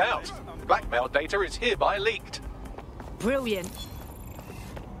find out. Blackmail data is hereby leaked. Brilliant.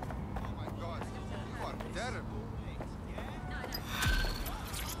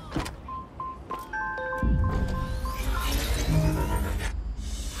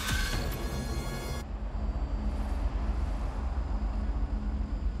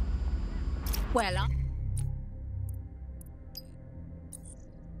 Well,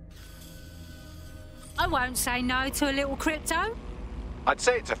 I won't say no to a little crypto. I'd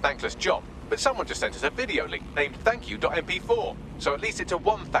say it's a thankless job, but someone just sent us a video link named thankyou.mp4, so at least it's a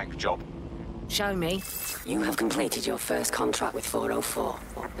one-thank job. Show me. You have completed your first contract with 404,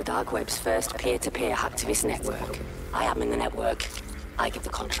 the dark web's first peer-to-peer hacktivist network. I am in the network. I give the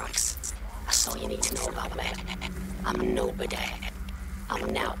contracts. That's all you need to know about me. I'm nobody. I'm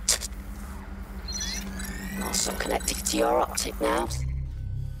Nout. I'm also connected to your optic now.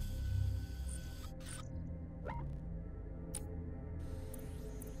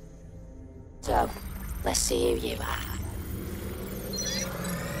 So, let's see who you are.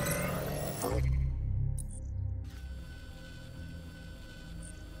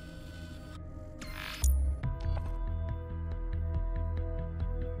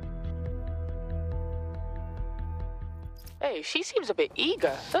 Hey, she seems a bit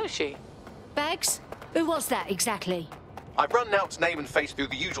eager, doesn't she? Bags? Who was that exactly? I've run Nout's name and face through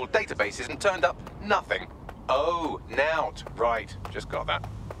the usual databases and turned up nothing. Oh, Nout. Right, just got that.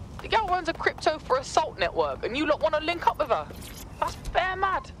 The girl runs a crypto for assault network, and you lot want to link up with her. That's fair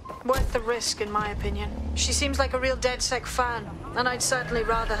mad. Worth the risk, in my opinion. She seems like a real DedSec fan, and I'd certainly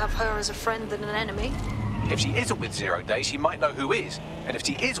rather have her as a friend than an enemy. If she isn't with Zero Day, she might know who is. And if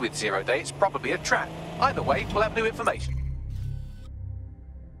she is with Zero Day, it's probably a trap. Either way, we'll have new information.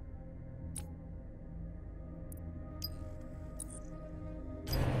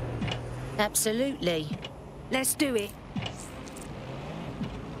 Absolutely. Let's do it.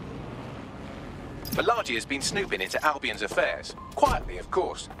 Malaji has been snooping into Albion's affairs. Quietly, of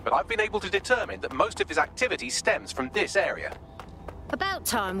course, but I've been able to determine that most of his activity stems from this area. About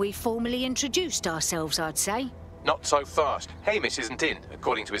time we formally introduced ourselves, I'd say. Not so fast. Hamish isn't in,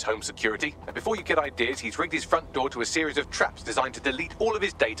 according to his home security. And before you get ideas, he's rigged his front door to a series of traps designed to delete all of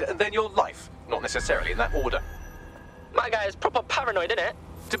his data and then your life. Not necessarily in that order. My guy is proper paranoid, innit?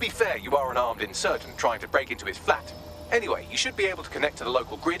 To be fair, you are an armed insurgent trying to break into his flat. Anyway, you should be able to connect to the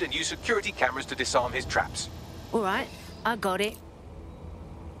local grid and use security cameras to disarm his traps. All right, I got it.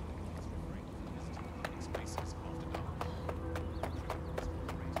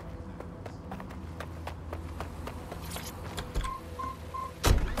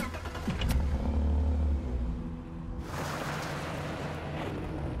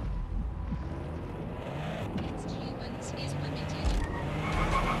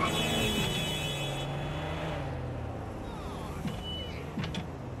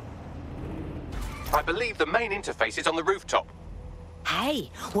 I believe the main interface is on the rooftop.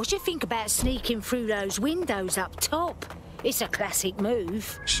 Hey, what do you think about sneaking through those windows up top? It's a classic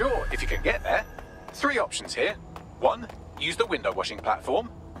move. Sure, if you can get there. 3 options here. 1, use the window washing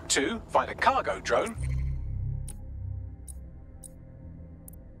platform. 2, find a cargo drone.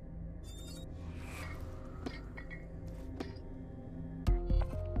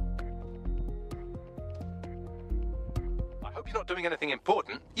 I hope you're not doing anything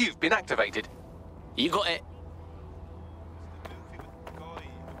important. You've been activated. You got it.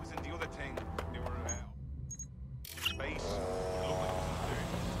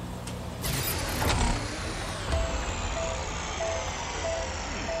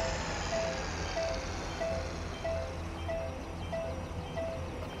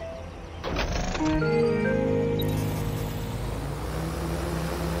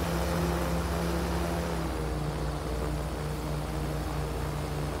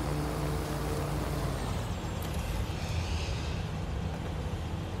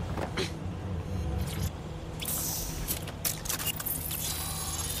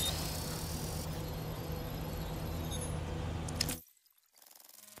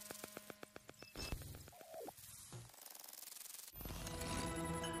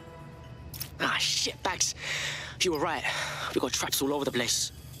 Ah, shit, Bags. You were right. We got traps all over the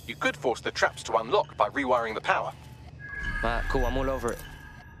place. You could force the traps to unlock by rewiring the power. Right, cool, I'm all over it.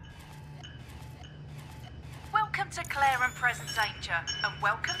 Welcome to Claire and Present Danger, and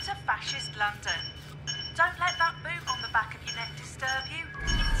welcome to Fascist London. Don't let that boot on the back of your neck disturb you.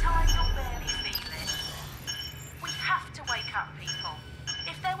 In time, you'll barely feel it. We have to wake up, people.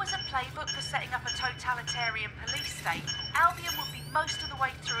 If there was a playbook for setting up a totalitarian police state, Albion would be most of the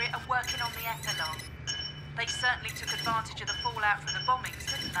way through it and working on the epilogue. They certainly took advantage of the fallout from the bombings,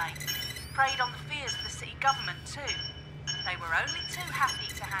 didn't they? Preyed on the fears of the city government too. They were only too happy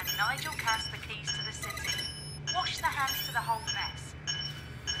to hand Nigel Cass the keys to the city. Wash their hands to the whole mess.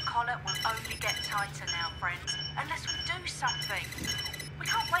 The collar will only get tighter now, friends, unless we do something. We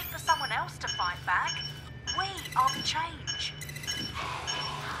can't wait for someone else to fight back. We are the change.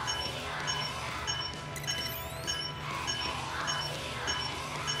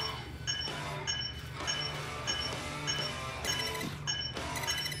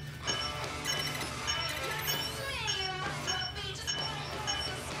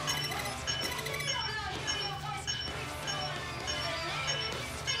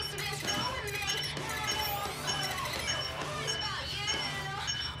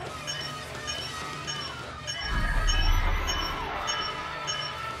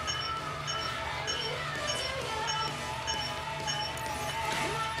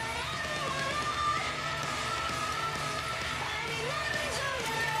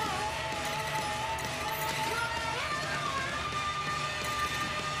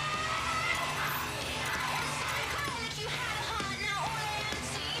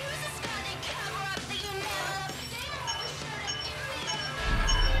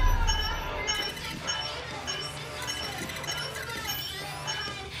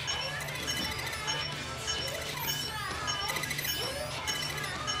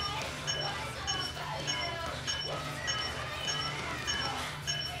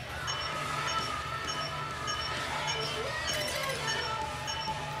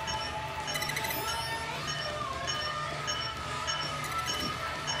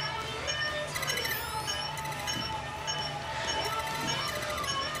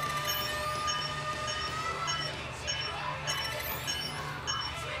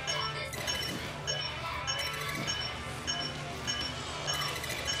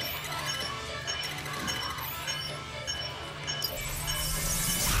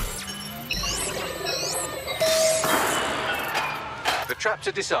 Traps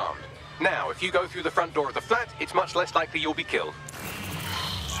are disarmed. Now, if you go through the front door of the flat, it's much less likely you'll be killed.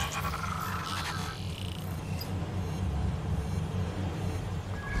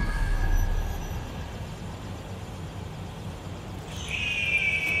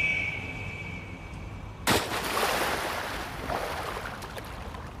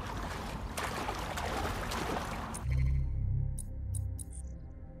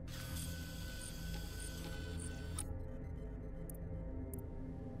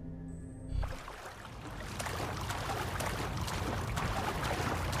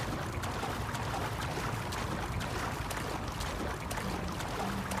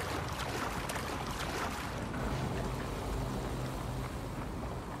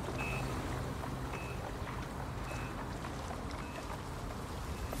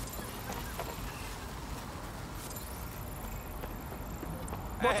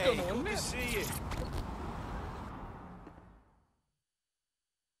 What's going on, man? See you.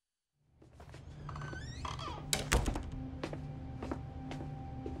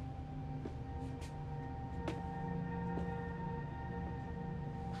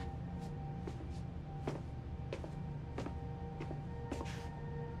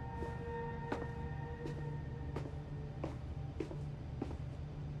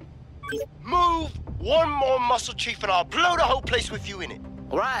 Move one more muscle, Chief, and I'll blow the whole place with you in it.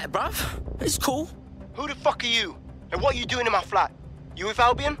 Alright, bruv. It's cool. Who the fuck are you? And what are you doing in my flat? You with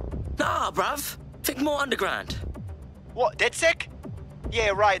Albion? Nah, bruv. Think more underground. What, DedSec? Yeah,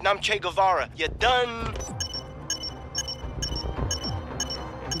 right, and I'm Che Guevara. You done?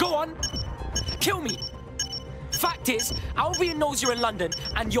 Go on. Kill me. Fact is, Albion knows you're in London,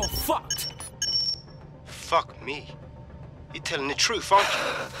 and you're fucked. Fuck me. You're telling the truth, aren't you?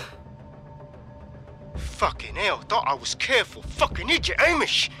 Fucking hell, thought I was careful. Fucking idiot,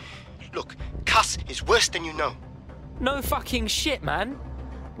 Amish. Look, Cass is worse than you know. No fucking shit, man.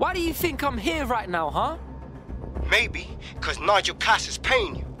 Why do you think I'm here right now, huh? Maybe, because Nigel Cass is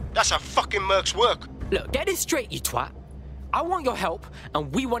paying you. That's how fucking mercs work. Look, get this straight, you twat. I want your help,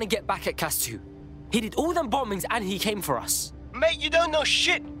 and we want to get back at Cass too. He did all them bombings, and he came for us. Mate, you don't know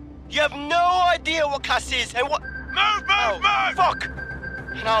shit. You have no idea what Cass is and what... Move! Fuck!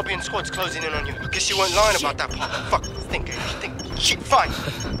 An Albion squad's closing in on you. I guess you weren't lying about that part. Fuck, think. Shit, fine.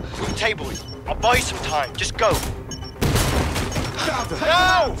 Move tables. I'll buy you some time. Just go.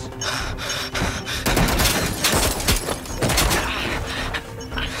 No!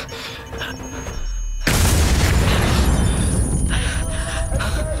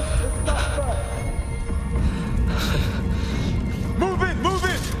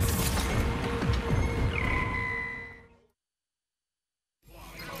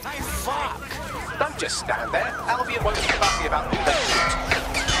 Just stand there. Albion won't be fussy about who they shoot.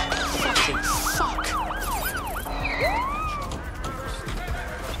 Fucking fuck.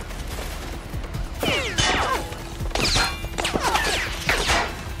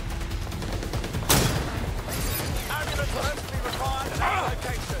 Ambulance will urgently required at our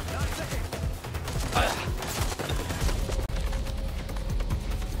location.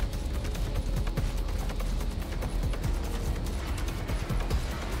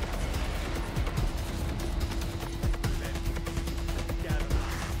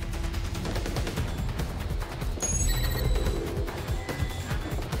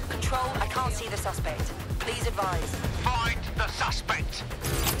 Control, I can't see the suspect. Please advise. Find the suspect.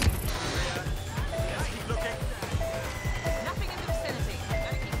 Keep looking. Nothing in the vicinity.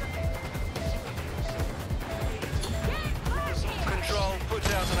 Control, put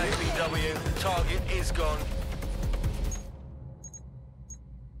out an APW. Target is gone.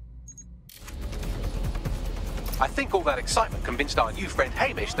 I think all that excitement convinced our new friend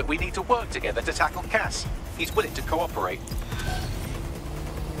Hamish that we need to work together to tackle Cass. He's willing to cooperate.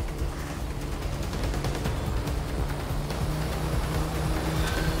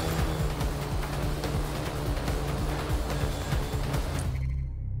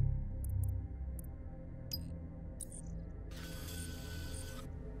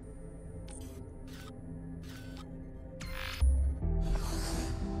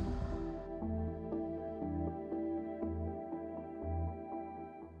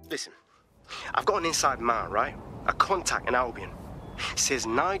 Listen, I've got an inside man, right? A contact in Albion. Says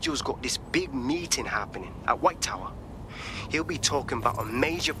Nigel's got this big meeting happening at White Tower. He'll be talking about a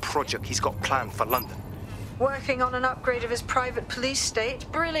major project he's got planned for London. Working on an upgrade of his private police state?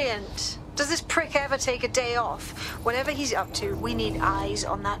 Brilliant. Does this prick ever take a day off? Whatever he's up to, we need eyes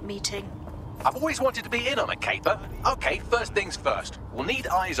on that meeting. I've always wanted to be in on a caper. Okay, first things first. We'll need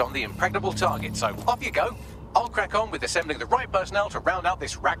eyes on the impregnable target, so off you go. I'll crack on with assembling the right personnel to round out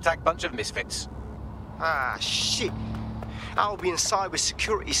this ragtag bunch of misfits. Ah, shit. Albion cyber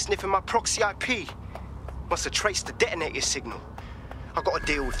security sniffing my proxy IP. Must have traced the detonator signal. I've got to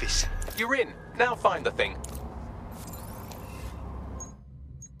deal with this. You're in. Now find the thing.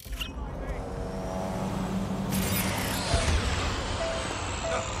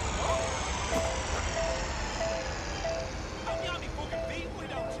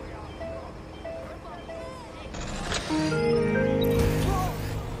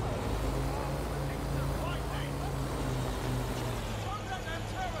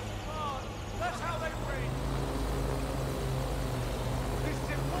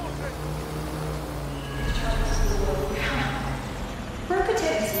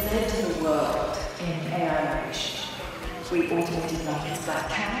 We automated London's black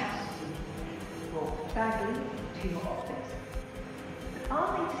cat, brought Bagley to your office. But our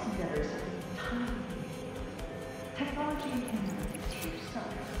latest endeavours have been tiny. Technology and innovative to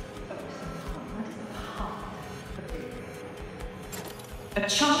yourself, focusing on what is the heart of the a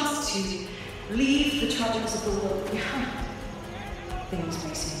chance to leave the tragedies of the world behind. Things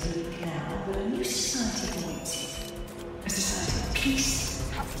may seem bleak now, but a new society awaits you. A society of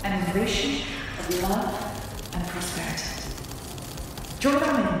peace and innovation, of love and prosperity. Join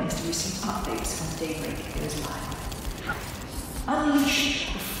our mailing list to receive updates when Daybreak goes live.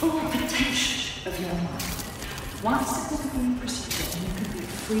 Unleash the full potential of your mind. One simple computing procedure and you can be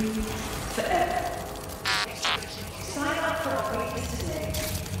free forever. Sign up for our waitlist today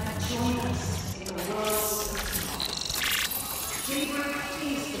and join us in the world's Daybreak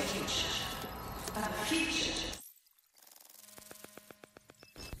is the future. And the future.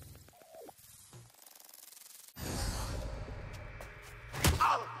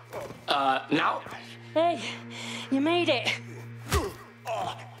 Now? Hey, you made it.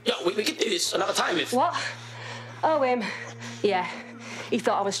 Yeah, we could do this another time if... What? Oh, yeah, he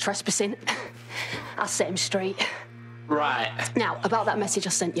thought I was trespassing. I'll set him straight. Right. Now, about that message I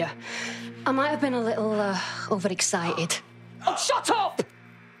sent you. I might have been a little, overexcited. Oh, shut up!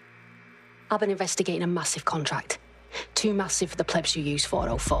 I've been investigating a massive contract. Too massive for the plebs who use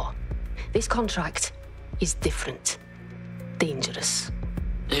 404. This contract is different. Dangerous.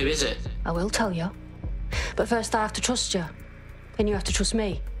 Who is it? I will tell you. But first I have to trust you. Then you have to trust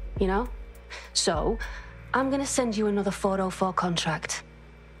me, you know? So, I'm gonna send you another 404 contract.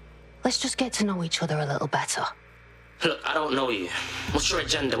 Let's just get to know each other a little better. Look, I don't know you. What's your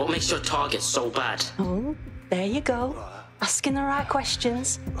agenda? What makes your target so bad? Oh, there you go. Asking the right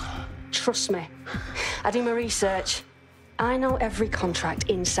questions. Trust me. I do my research. I know every contract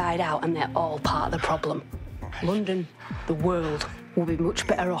inside out and they're all part of the problem. London, the world, will be much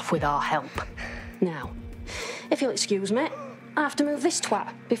better off with our help. Now, if you'll excuse me, I have to move this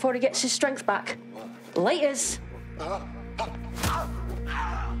twat before he gets his strength back. Laters.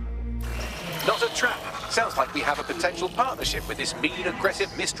 Not a trap. Sounds like we have a potential partnership with this mean,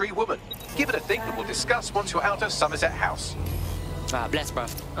 aggressive mystery woman. Give it a think and we'll discuss once you're out of Somerset House. Bless, bruv.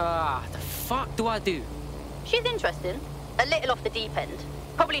 The fuck do I do? She's interesting. A little off the deep end.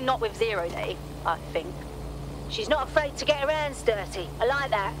 Probably not with 0 Day, I think. She's not afraid to get her hands dirty. I like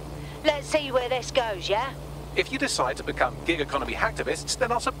that. Let's see where this goes, yeah? If you decide to become gig economy hacktivists,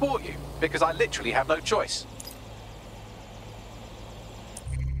 then I'll support you, because I literally have no choice.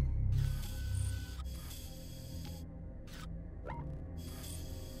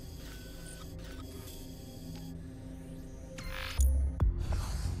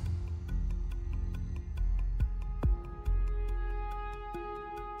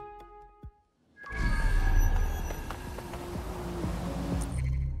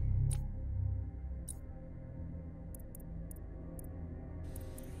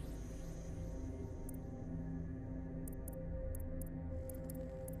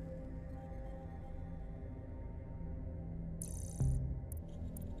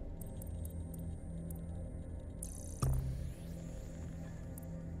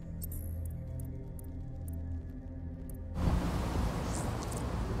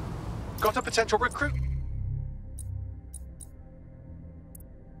 Got a potential recruit?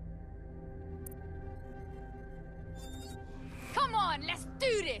 Come on, let's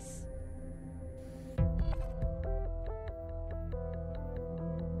do this!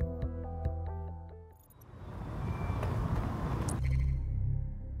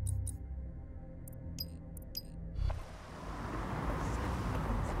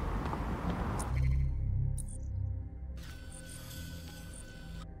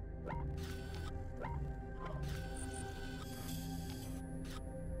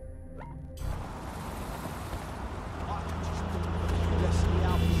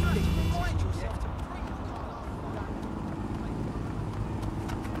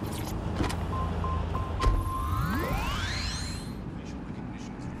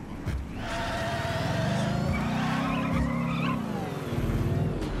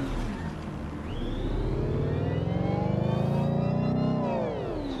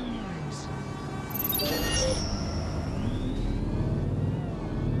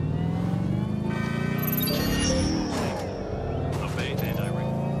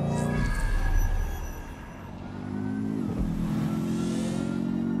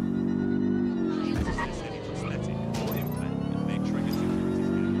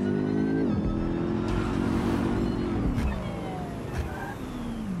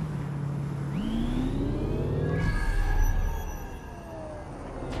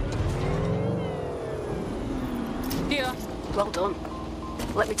 Well done.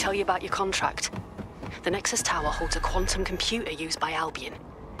 Let me tell you about your contract. The Nexus Tower holds a quantum computer used by Albion.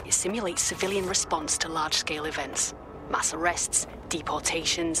 It simulates civilian response to large-scale events. Mass arrests,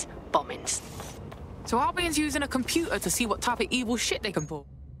 deportations, bombings. So Albion's using a computer to see what type of evil shit they can pull?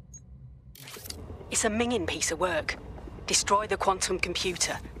 It's a minging piece of work. Destroy the quantum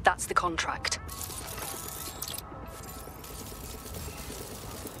computer. That's the contract.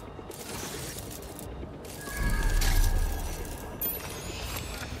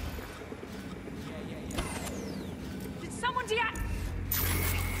 Someone deact...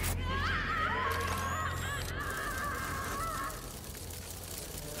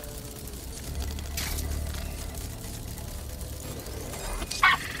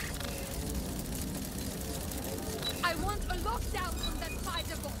 I want a lockdown on that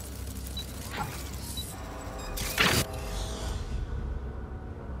spider bot.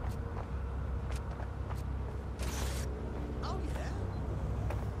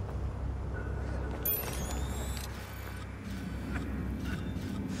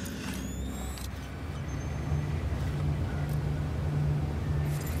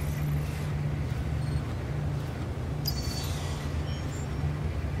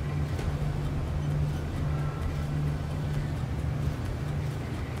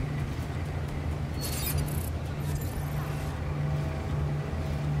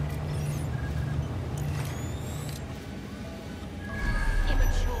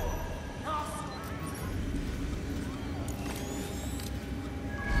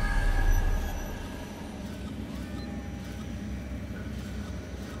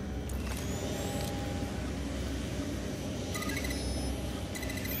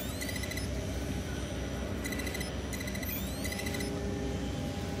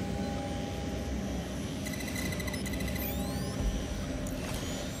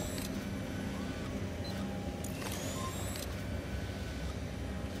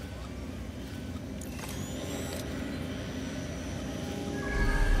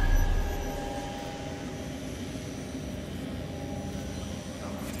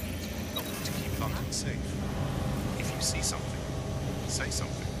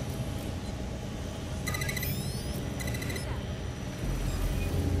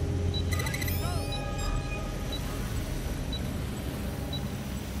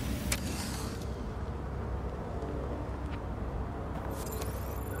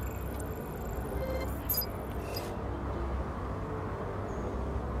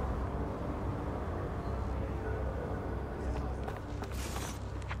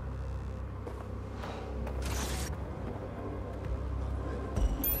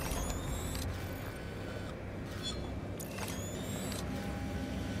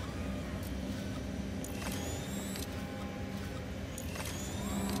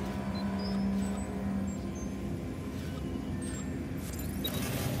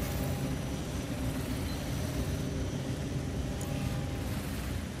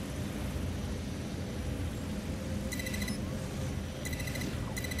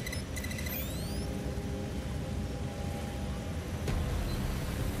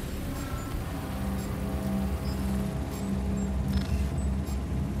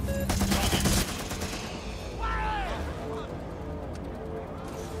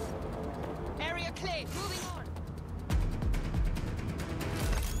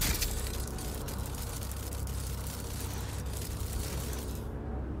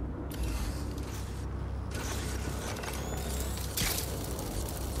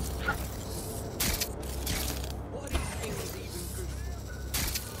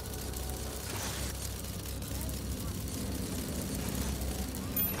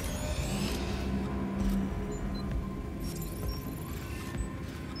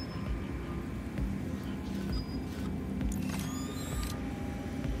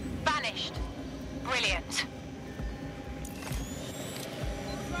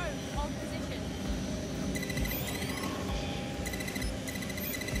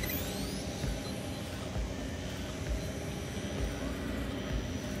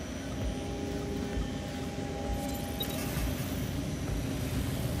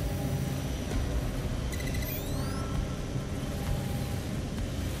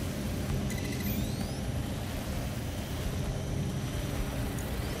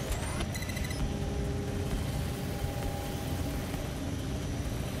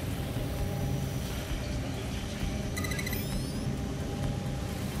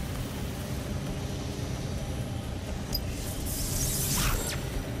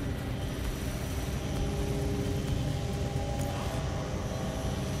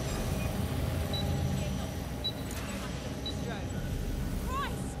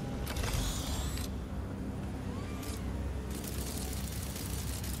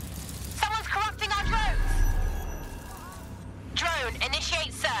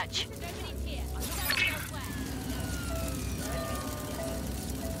 search.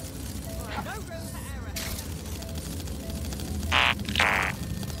 No room for error.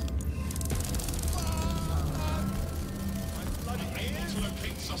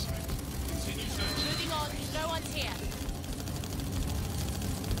 Moving on, no one's here.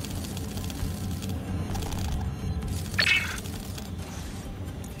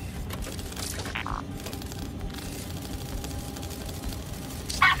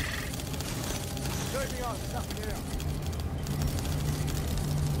 Moving on, nothing here.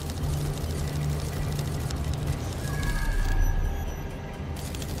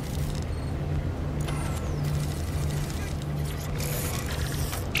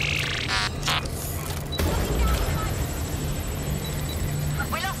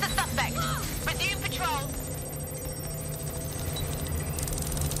 We lost the suspect. Resume patrol.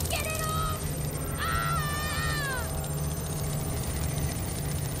 Get it off!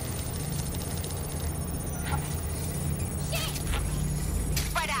 Shit!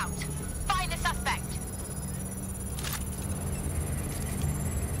 Spread out. Find the suspect.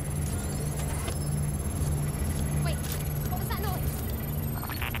 Wait, what was that noise? I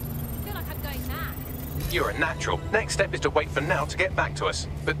feel like I'm going mad. You're a natural. Next step is to wait for Now to get back to us.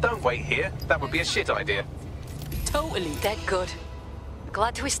 But don't wait here. That would be a shit idea. Totally. Dead good.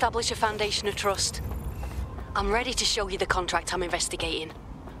 Glad to establish a foundation of trust. I'm ready to show you the contract I'm investigating.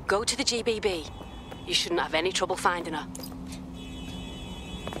 Go to the GBB. You shouldn't have any trouble finding her.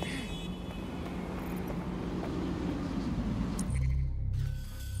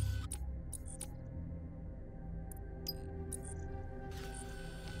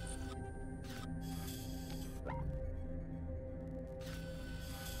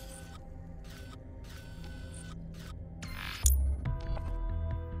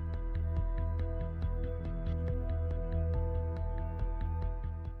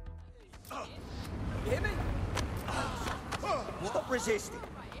 You hear me? Stop resisting.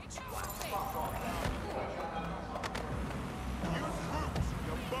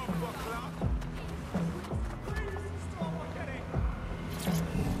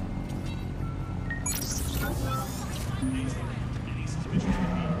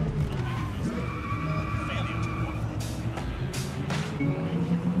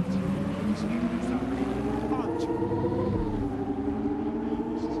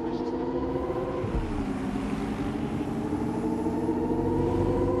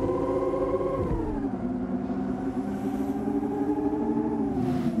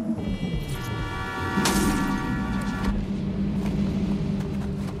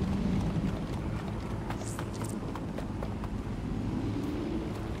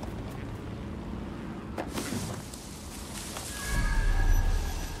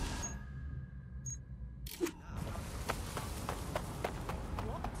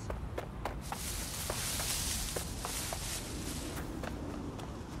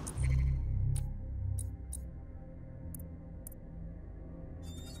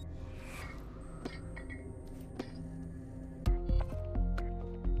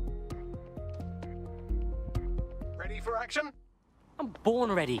 Ready for action? I'm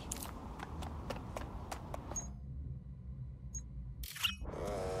born ready.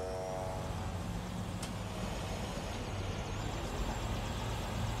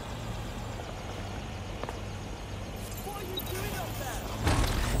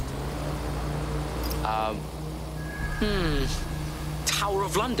 Tower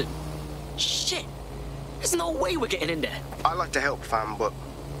of London. Shit. There's no way we're getting in there. I'd like to help, fam, but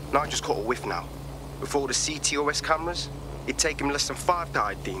now I just caught a whiff now. With all the CTOS cameras, it'd take him less than 5 to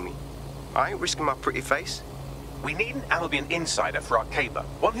ID me. I ain't risking my pretty face. We need an Albion insider for our caper,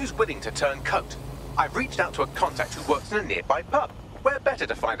 one who's willing to turn coat. I've reached out to a contact who works in a nearby pub. Where better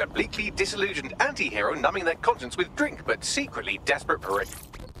to find a bleakly disillusioned anti-hero numbing their conscience with drink, but secretly desperate for it.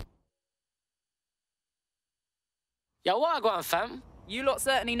 Yo, what I got, fam? You lot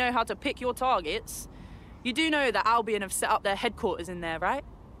certainly know how to pick your targets. You do know that Albion have set up their headquarters in there, right?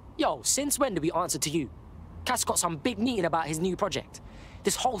 Yo, since when do we answer to you? Cass got some big meeting about his new project.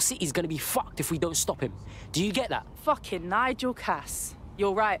 This whole city's gonna be fucked if we don't stop him. Do you get that? Fucking Nigel Cass.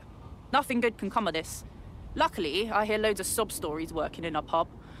 You're right. Nothing good can come of this. Luckily, I hear loads of sob stories working in a pub.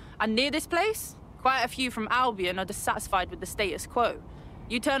 And near this place, quite a few from Albion are dissatisfied with the status quo.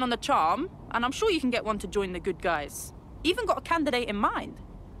 You turn on the charm, and I'm sure you can get one to join the good guys. Even got a candidate in mind.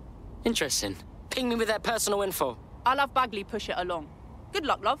 Interesting. Ping me with their personal info. I'll have Bagley push it along. Good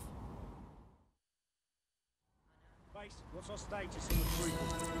luck, love. Base, what's our status in the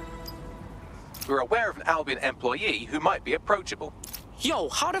recruitment? We're aware of an Albion employee who might be approachable. Yo,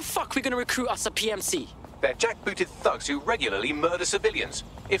 how the fuck we gonna recruit us a PMC? They're jackbooted thugs who regularly murder civilians.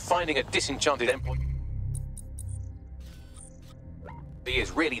 If finding a disenchanted employee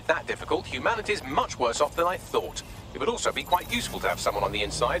is really that difficult, humanity's much worse off than I thought. It would also be quite useful to have someone on the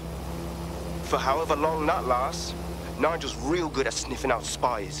inside. For however long that lasts, Nigel's real good at sniffing out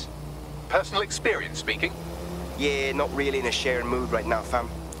spies. Personal experience speaking? Yeah, not really in a sharing mood right now, fam.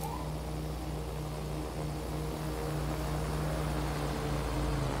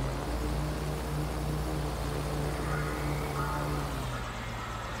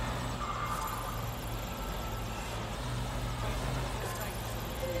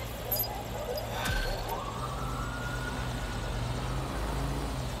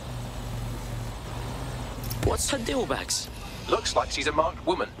 What's her deal, Bags? Looks like she's a marked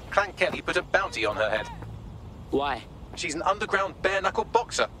woman. Clan Kelly put a bounty on her head. Why? She's an underground bare-knuckle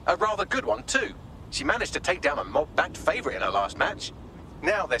boxer. A rather good one, too. She managed to take down a mob-backed favourite in her last match.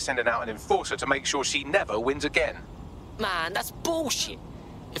 Now they're sending out an enforcer to make sure she never wins again. Man, that's bullshit.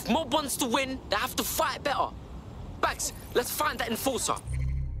 If mob wants to win, they have to fight better. Bags, let's find that enforcer.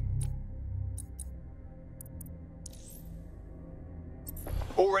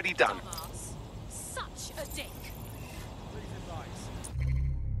 Already done. Such a dick.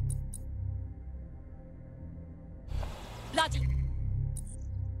 Bloody.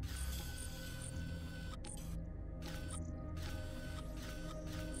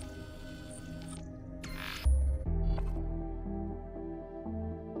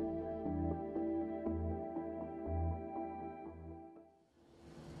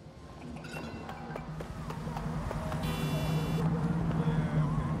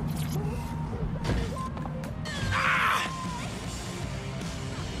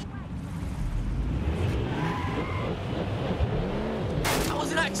 That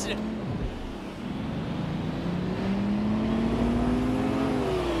was an accident.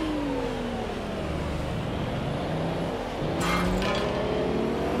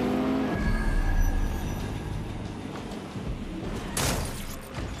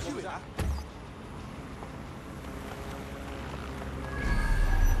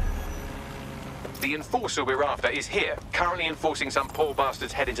 The enforcer we're after is here, currently enforcing some poor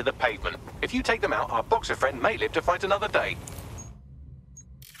bastard's head into the pavement. If you take them out, our boxer friend may live to fight another day.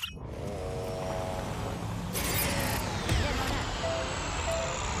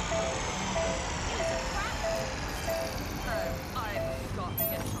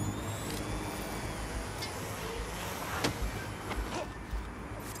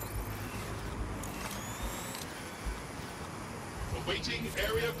 Awaiting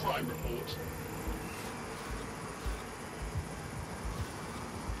area crime report.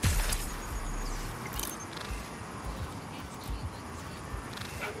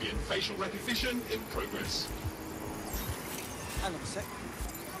 Ambient facial recognition in progress. Hang on a sec.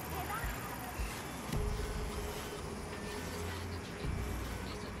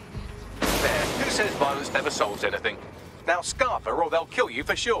 There, who says violence never solves anything? Now scarf her or they'll kill you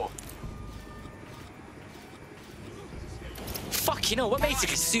for sure. Fuck, you know, we're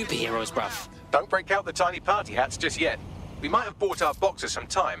basically superheroes, bruv. Don't break out the tiny party hats just yet. We might have bought our boxers some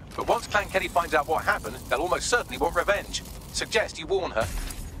time, but once Clan Kelly finds out what happened, they'll almost certainly want revenge. Suggest you warn her.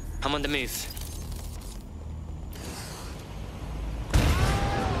 I'm on the move.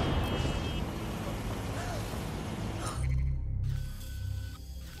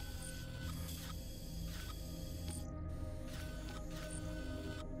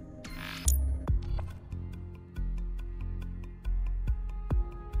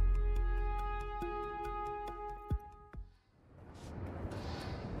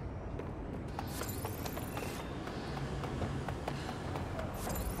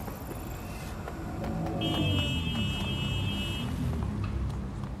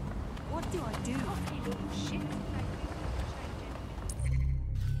 What do I do? Shit.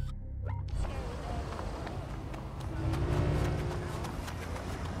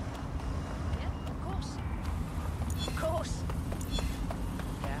 Of course.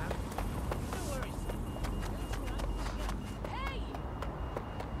 Yeah. No worries. Hey!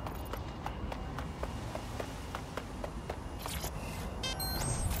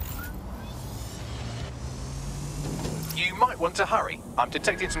 You might want to hurry. I'm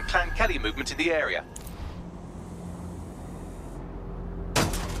detecting some Clan Kelly movement in the area.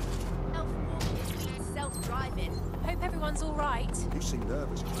 Self-driving. Hope everyone's all right. You seem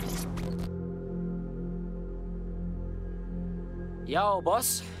nervous, Chris. Yo,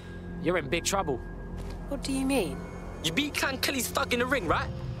 boss. You're in big trouble. What do you mean? You beat Clan Kelly's thug in the ring, right?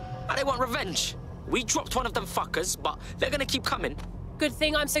 And they want revenge. We dropped one of them fuckers, but they're gonna keep coming. Good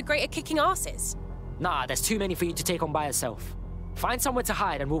thing I'm so great at kicking asses. Nah, there's too many for you to take on by yourself. Find somewhere to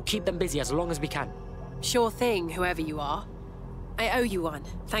hide and we'll keep them busy as long as we can. Sure thing, whoever you are. I owe you one.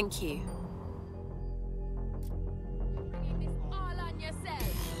 Thank you.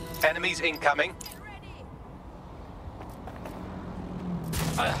 Enemies incoming.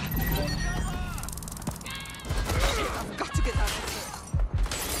 I've got to get out of here.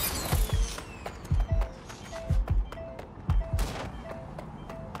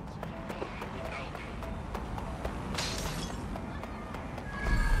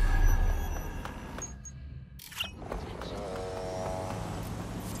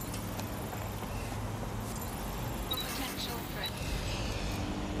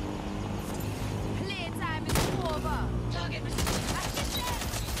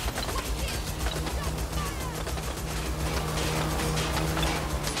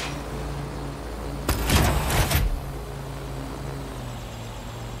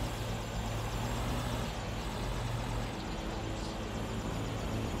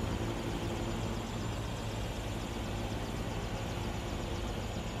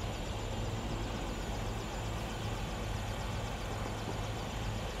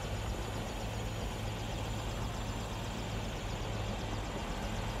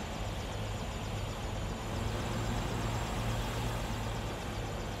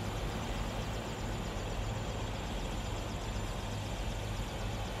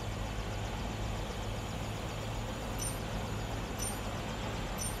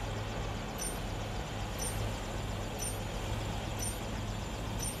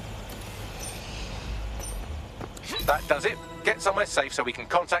 That does it. Get somewhere safe so we can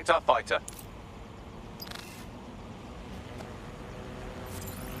contact our fighter.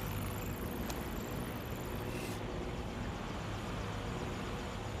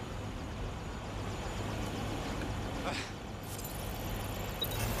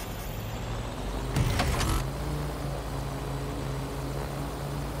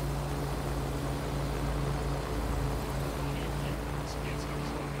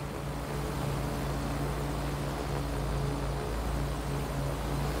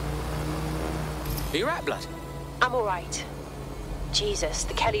 Are you right, blood? I'm all right. Jesus,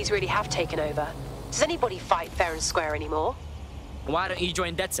 the Kellys really have taken over. Does anybody fight fair and square anymore? Why don't you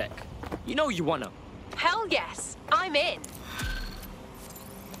join DedSec? You know you wanna. Hell yes, I'm in.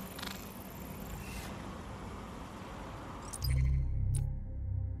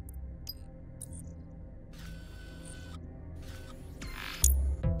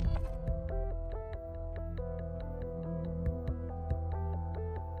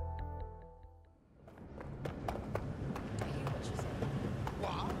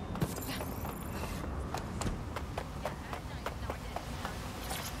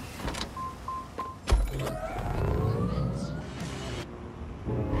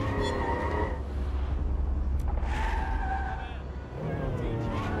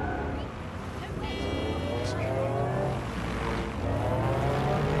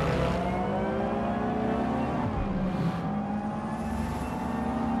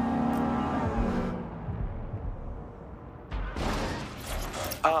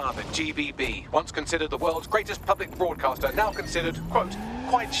 Ah, the GBB, once considered the world's greatest public broadcaster, now considered, quote,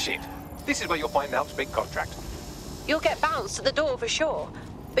 quite shit. This is where you'll find Alp's big contract. You'll get bounced at the door for sure,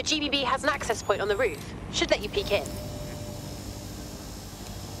 but GBB has an access point on the roof. Should let you peek in.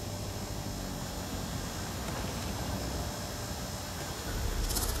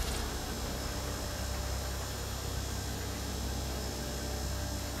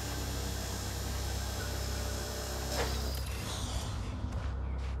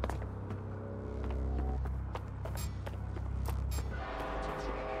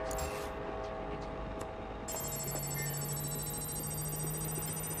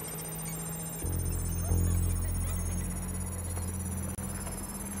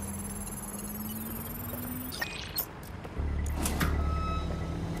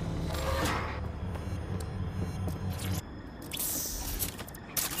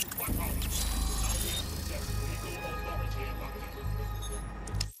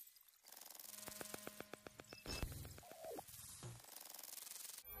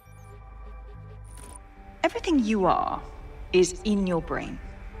 Everything you are is in your brain.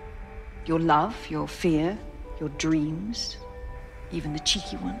 Your love, your fear, your dreams, even the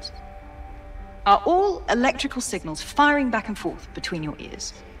cheeky ones, are all electrical signals firing back and forth between your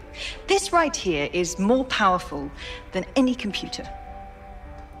ears. This right here is more powerful than any computer,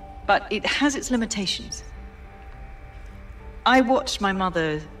 but it has its limitations. I watched my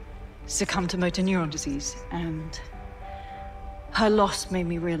mother succumb to motor neuron disease, and her loss made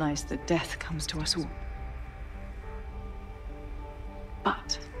me realize that death comes to us all.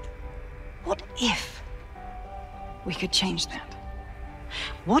 But what if we could change that?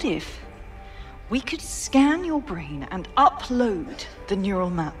 What if We could scan your brain and upload the neural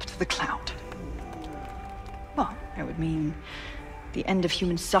map to the cloud. Well, it would mean the end of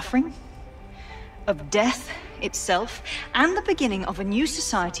human suffering, of death itself, and the beginning of a new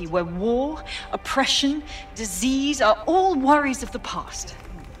society where war, oppression, disease are all worries of the past.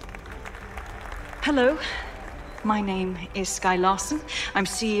 Hello, my name is Skye Larson. I'm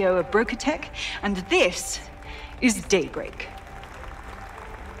CEO of BrokerTech, and this is Daybreak.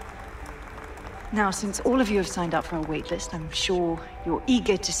 Now, since all of you have signed up for our waitlist, I'm sure you're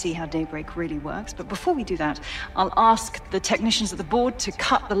eager to see how Daybreak really works. But before we do that, I'll ask the technicians at the board to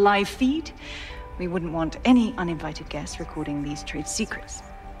cut the live feed. We wouldn't want any uninvited guests recording these trade secrets.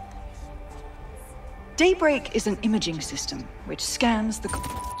 Daybreak is an imaging system which scans the...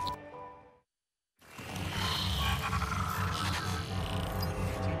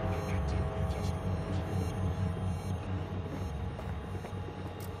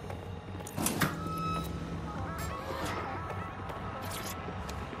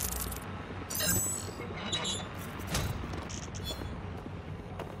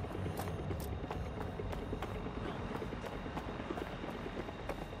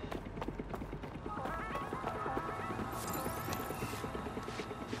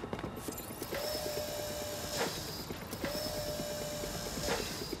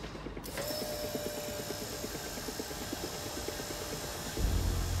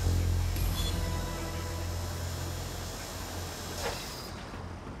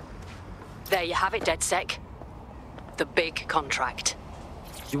 There you have it, DedSec. The big contract.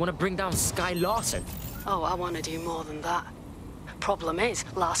 You want to bring down Skye Larson? Oh, I want to do more than that. Problem is,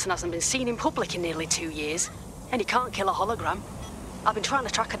 Larson hasn't been seen in public in nearly 2 years, and he can't kill a hologram. I've been trying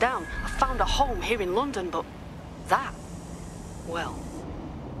to track her down. I found a home here in London, but that, well...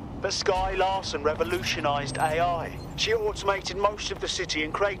 But Skye Larson revolutionised AI. She automated most of the city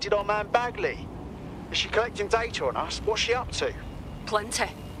and created our man Bagley. Is she collecting data on us? What's she up to? Plenty.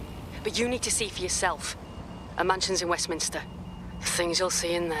 But you need to see for yourself. Her mansion's in Westminster. The things you'll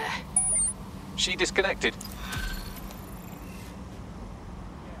see in there. She disconnected.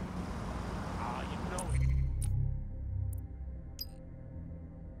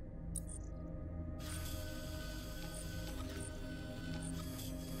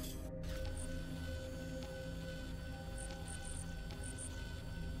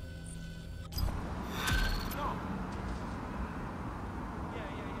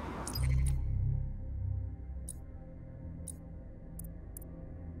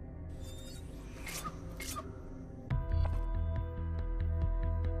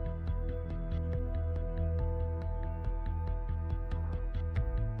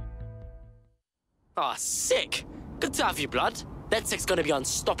 Ah, sick! Good to have you, blood. DedSec's gonna be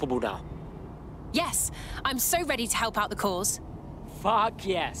unstoppable now. Yes, I'm so ready to help out the cause. Fuck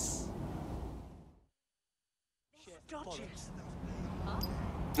yes.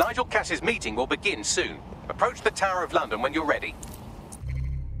 Nigel Cass's meeting will begin soon. Approach the Tower of London when you're ready.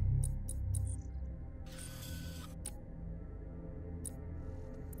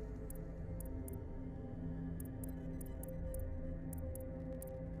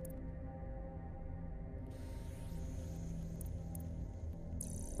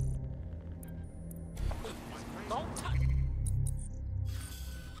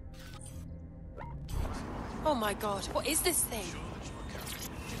 Oh my god, what is this thing?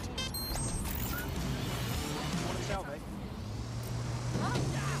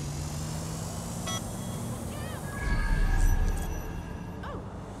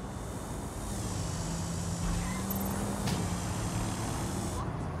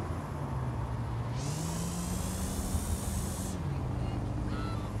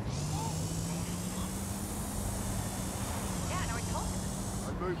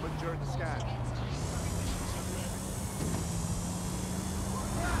 No movement during the scan.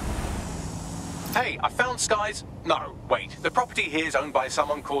 Hey, I found Skye's... No, wait. The property here is owned by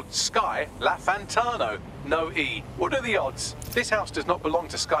someone called Skye LaFantano. No E. What are the odds? This house does not belong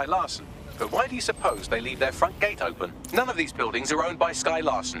to Skye Larson. But why do you suppose they leave their front gate open? None of these buildings are owned by Skye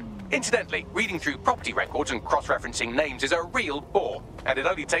Larson. Incidentally, reading through property records and cross-referencing names is a real bore. And it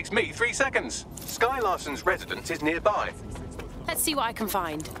only takes me 3 seconds. Skye Larson's residence is nearby. Let's see what I can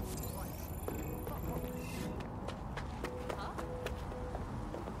find.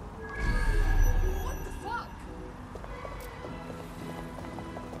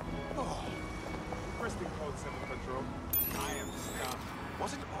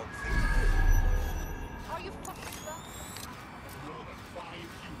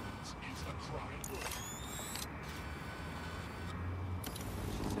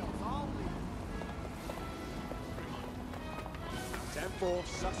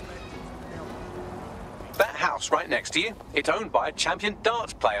 Suspect. house right next to you. It's owned by a champion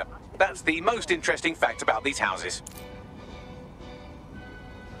darts player. That's the most interesting fact about these houses.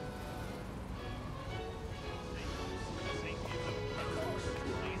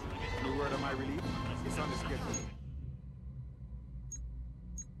 No word on my relief. It's on the schedule.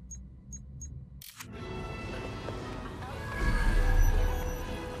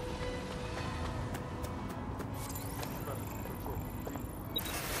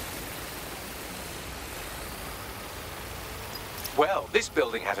 Well, this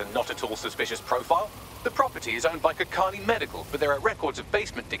building has a not at all suspicious profile. The property is owned by Kakani Medical, but there are records of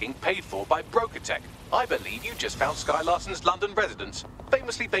basement digging paid for by Brokertech. I believe you just found Sky Larson's London residence,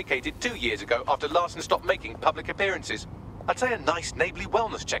 famously vacated 2 years ago after Larson stopped making public appearances. I'd say a nice neighbourly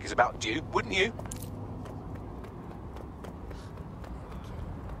wellness check is about due, wouldn't you?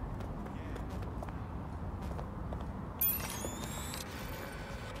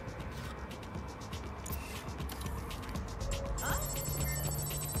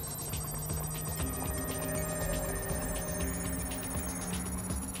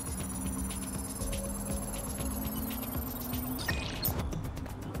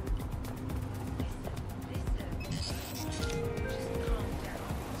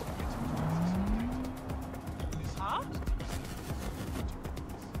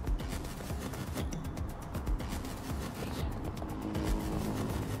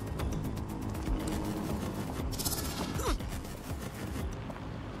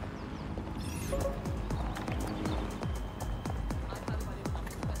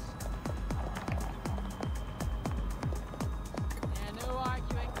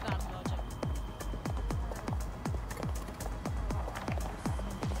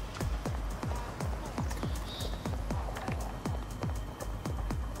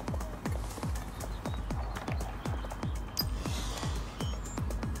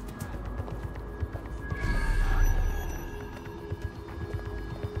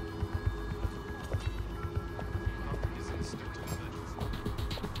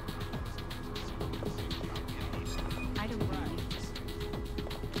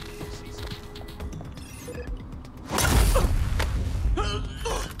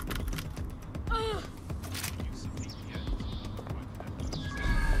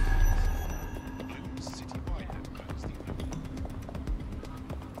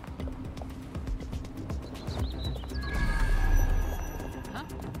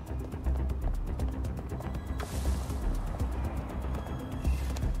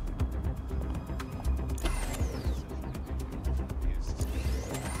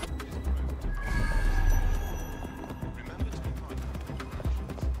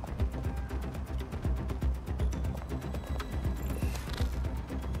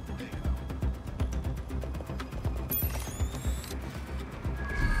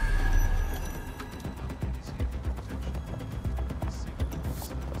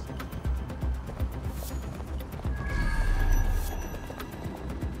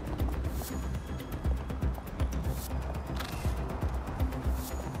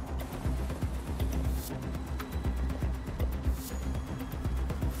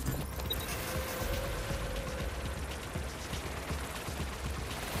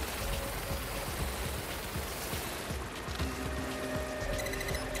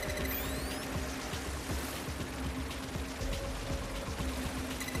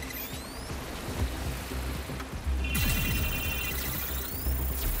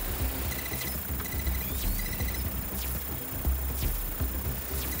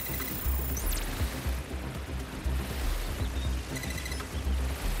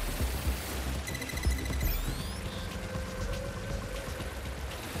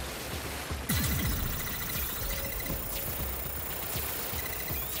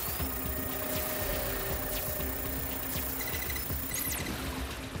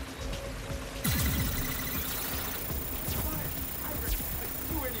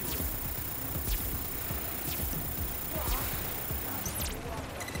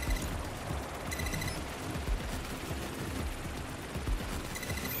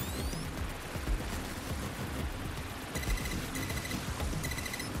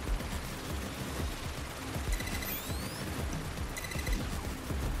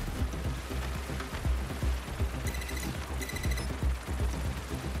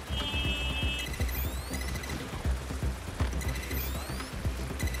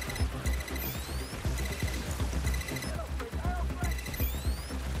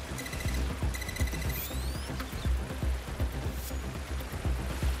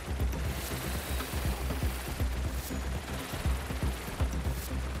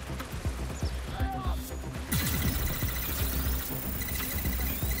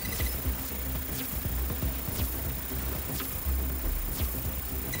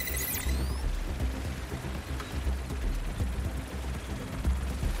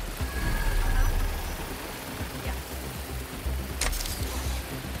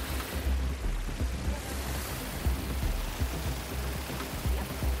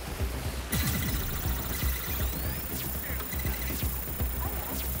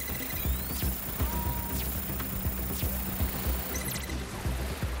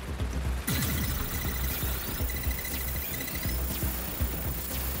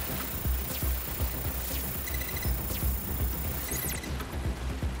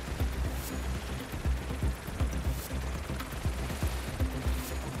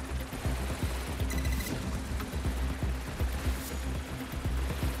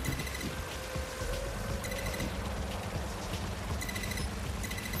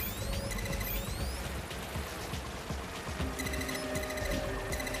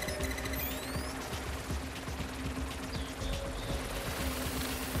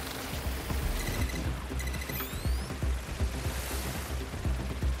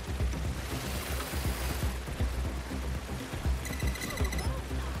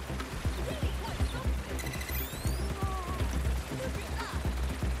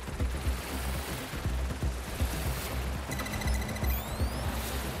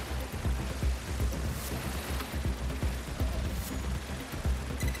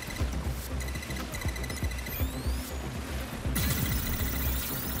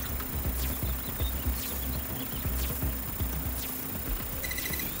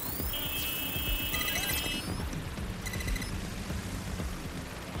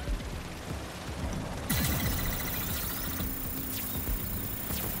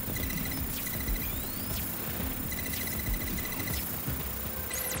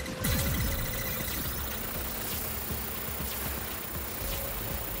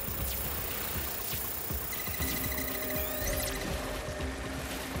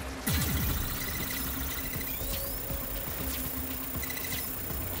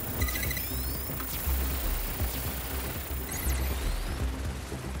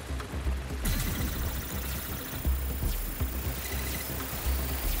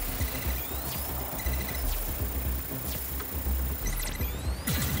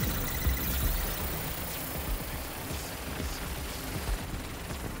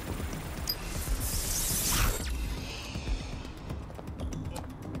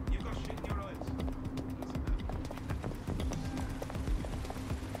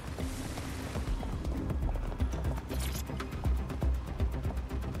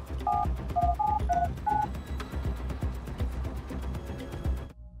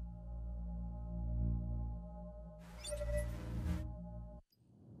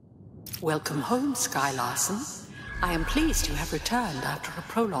 Welcome home, Sky Larson. I am pleased you have returned after a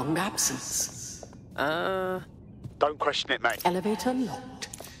prolonged absence. Don't question it, mate. Elevator locked.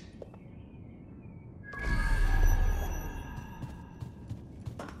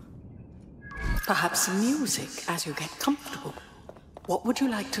 Perhaps some music as you get comfortable. What would you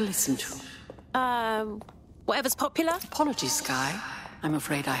like to listen to? Whatever's popular. Apologies, Sky. I'm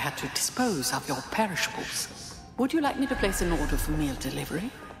afraid I had to dispose of your perishables. Would you like me to place an order for meal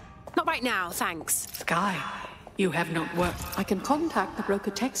delivery? Not right now, thanks. Sky, you have not worked. I can contact the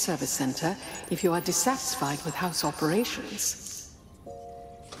Broker Tech Service Center if you are dissatisfied with house operations.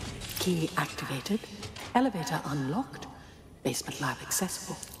 Key activated. Elevator unlocked. Basement lab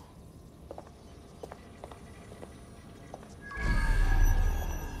accessible.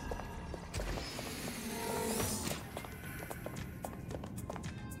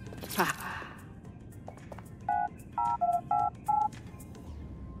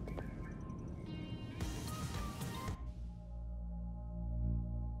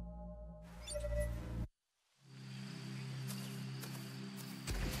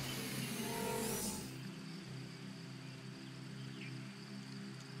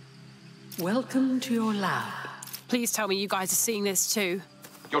 Welcome to your lab. Please tell me you guys are seeing this too.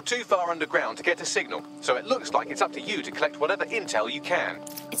 You're too far underground to get a signal, so it looks like it's up to you to collect whatever intel you can.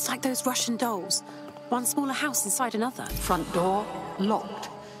 It's like those Russian dolls. One smaller house inside another. Front door locked.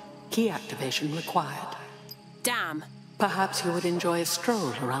 Key activation required. Damn. Perhaps you would enjoy a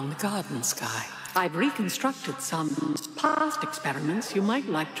stroll around the garden, Sky. I've reconstructed some past experiments you might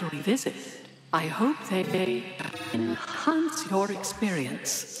like to revisit. I hope they enhance your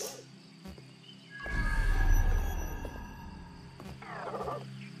experience.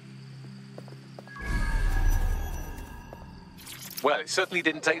 Well, it certainly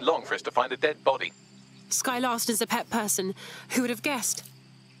didn't take long for us to find a dead body. Sky Larson's a pet person. Who would have guessed?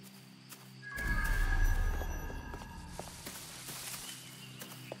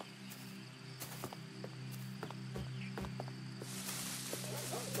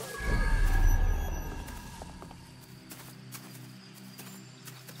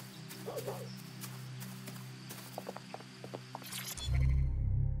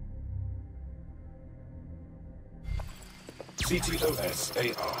 CTOS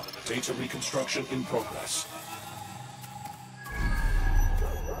AR. Data reconstruction in progress.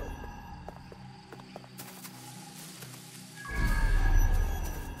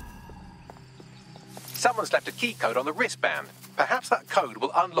 Someone's left a key code on the wristband. Perhaps that code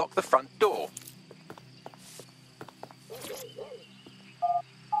will unlock the front door.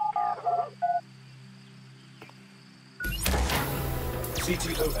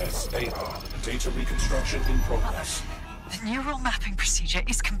 CTOS AR. Data reconstruction in progress. The neural mapping procedure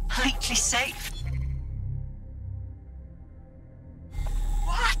is completely safe.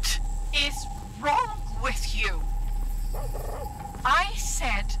 What is wrong with you? I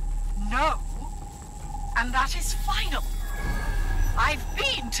said no, and that is final. I've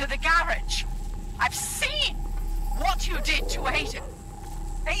been to the garage. I've seen what you did to Ada.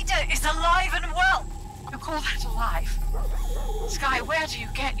 Ada is alive and well. You call that alive? Sky, where do you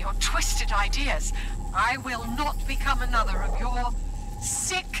get your twisted ideas? I will not become another of your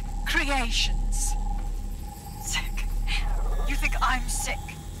sick creations. Sick? You think I'm sick?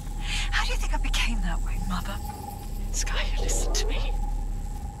 How do you think I became that way, Mother? Sky, listen to me.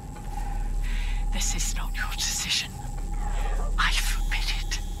 This is not your decision. I forbid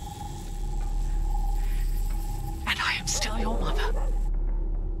it. And I am still your mother.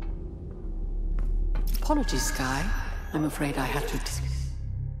 Apologies, Sky. I'm afraid I had to dispose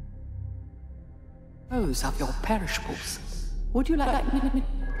of your perishables. Would you like me?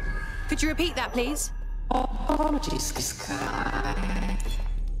 Could you repeat that, please? Apologies, Sky.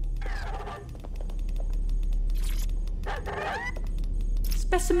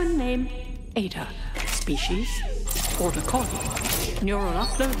 Specimen name, Ada. Species, Border Collie. Neural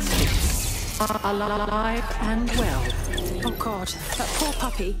upload status. Alive and well. Oh God, that poor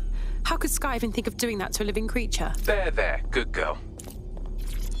puppy. How could Sky even think of doing that to a living creature? There, good girl.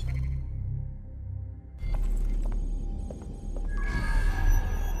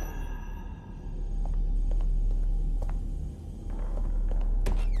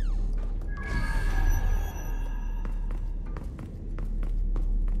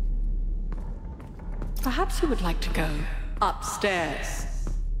 Perhaps you would like to go upstairs.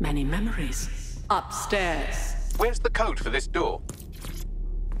 Many memories. Upstairs. Where's the code for this door?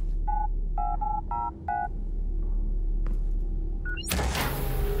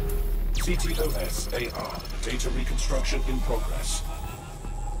 CTOS AR. Data reconstruction in progress.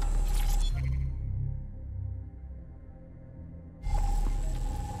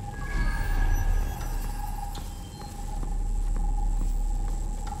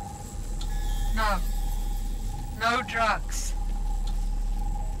 drugs.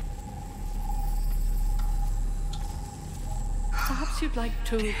 Perhaps you'd like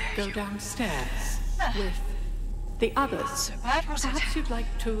to go downstairs with the others. Perhaps you'd like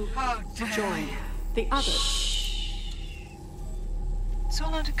to join the others. It's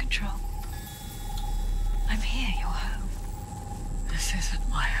all under control. I'm here, you're home. This isn't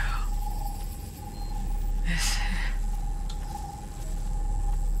my home. This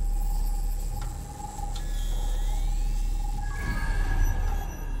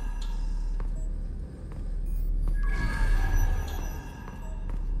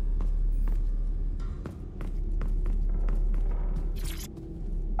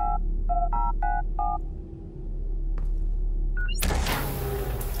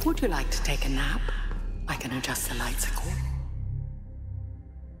Would you like to take a nap? I can adjust the lights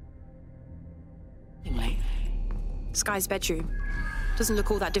accordingly. Sky's bedroom. Doesn't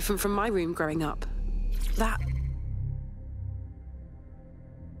look all that different from my room growing up. That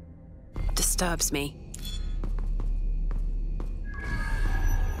disturbs me.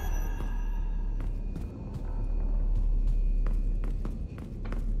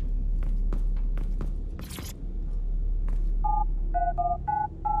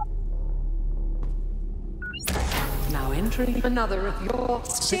 Now entering another of your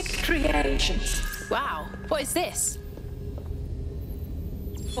sick creations. Wow, what is this?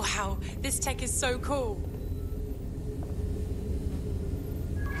 Wow, this tech is so cool.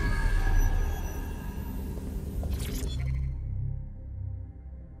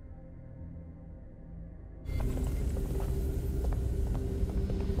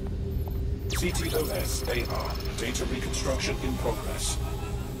 CTOS AR. Data reconstruction in progress.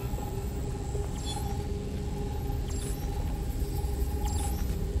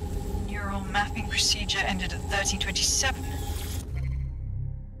 neural mapping procedure ended at 1327.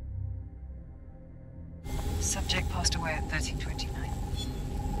 Subject passed away at 1329.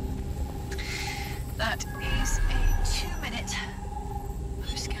 That is a 2-minute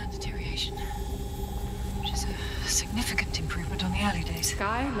post-scan deterioration, which is a significant improvement on the early days.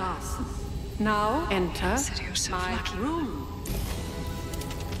 Sky Larson. Now enter my room.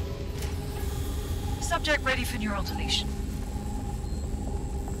 Subject ready for neural deletion.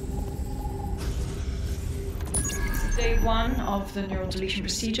 Day 1 of the neural deletion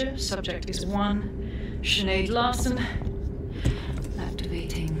procedure. Subject is 1. Sinead Larson.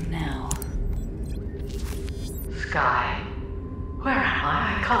 Activating now. Sky. Where am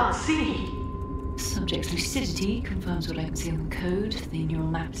I? I can't see. Subject's lucidity confirms what I can see on the code. The neural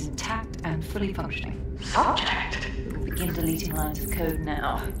map is intact and fully functioning. Subject? We will begin deleting lines of code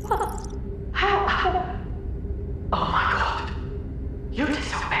now. How? Oh my God. You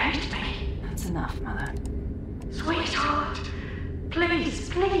disobeyed me. That's enough, Mother. Sweetheart, please,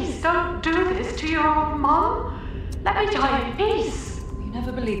 please don't do this to your old mom. Let me die in peace. You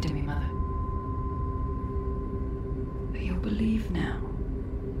never believed in me, Mother. But you'll believe now.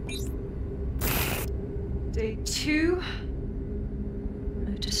 Day 2.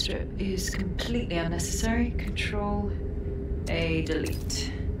 Motor strip is completely unnecessary. Control A,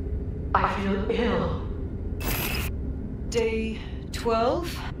 delete. I feel ill. Day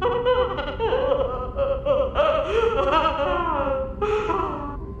 12.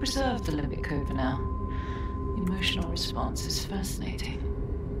 Preserve the limbic code for now. The emotional response is fascinating.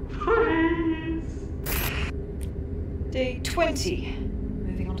 Please. Day 20.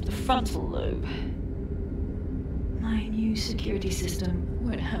 Moving on to the frontal lobe. My new security system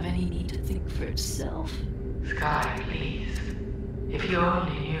won't have any need to think for itself. Sky, please. If you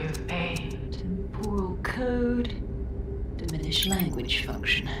only knew the pain. Temporal code. Diminish language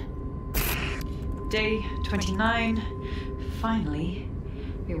function. Day 29. Finally,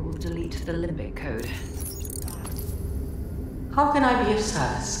 we will delete the limbic code. How can I be of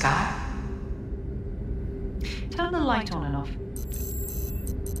service, Sky? Turn the light on and off.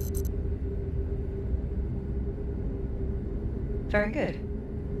 Very good.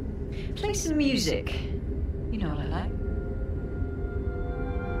 Play some music. You know what I like.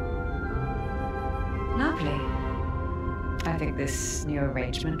 Lovely. I think this new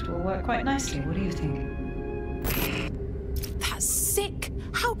arrangement will work quite nicely. What do you think? That's sick.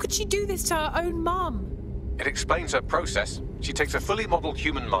 How could she do this to her own mum? It explains her process. She takes a fully modelled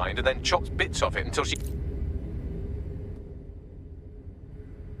human mind and then chops bits of it until she...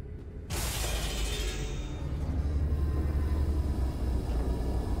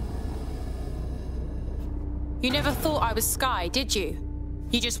 You never thought I was Sky, did you?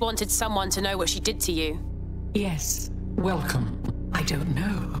 You just wanted someone to know what she did to you. Yes. Welcome. I don't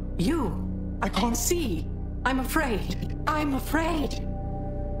know. You. I can't see. I'm afraid. I'm afraid.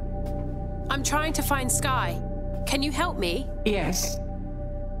 I'm trying to find Sky. Can you help me? Yes.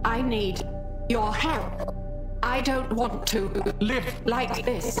 I need your help. I don't want to live like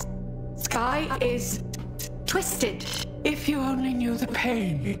this. Sky is twisted. If you only knew the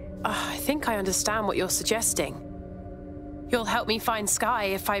pain. I think I understand what you're suggesting. You'll help me find Sky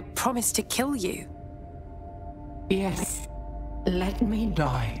if I promise to kill you. Yes. Let me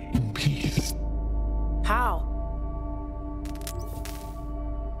die in peace. How?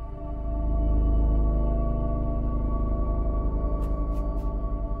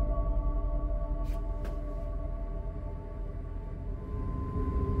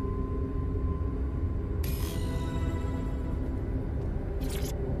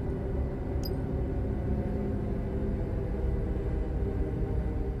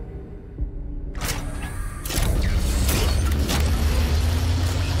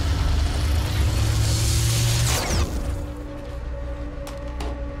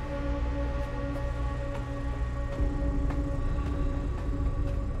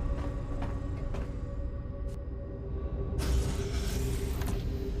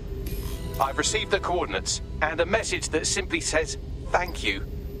 I've received the coordinates and a message that simply says, thank you.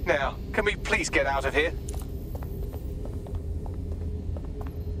 Now, can we please get out of here?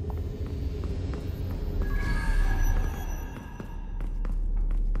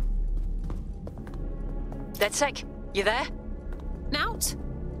 DedSec, you there? Nout?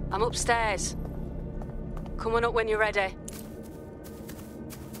 I'm upstairs. Come on up when you're ready.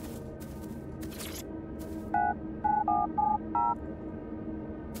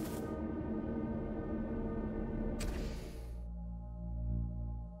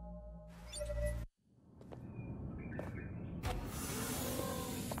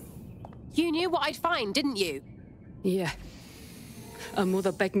 You knew what I'd find, didn't you? Yeah. Her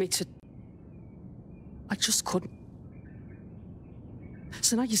mother begged me to... I just couldn't.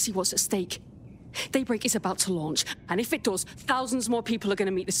 So now you see what's at stake. Daybreak is about to launch, and if it does, thousands more people are going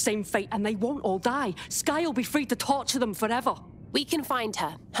to meet the same fate, and they won't all die. Sky will be free to torture them forever. We can find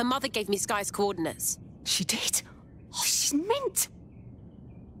her. Her mother gave me Sky's coordinates. She did? Oh, she's mint!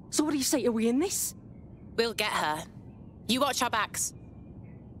 So what do you say, are we in this? We'll get her. You watch our backs.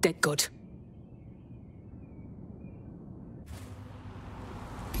 Dead good.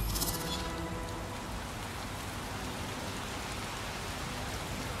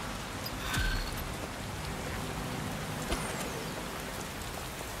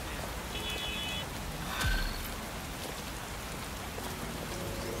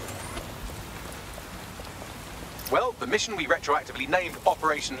 Well, the mission we retroactively named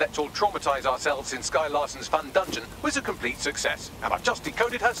Operation Let's All Traumatize Ourselves in Sky Larson's Fun Dungeon was a complete success, and I've just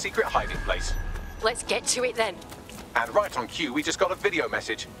decoded her secret hiding place. Let's get to it then. And right on cue, we just got a video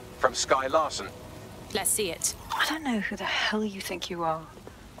message from Sky Larson. Let's see it. I don't know who the hell you think you are,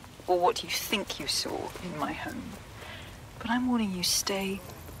 or what you think you saw in my home, but I'm warning you, stay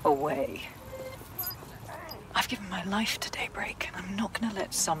away. I've given my life to Daybreak, and I'm not gonna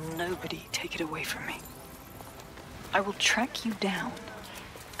let some nobody take it away from me. I will track you down,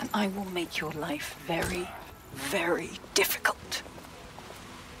 and I will make your life very, very difficult.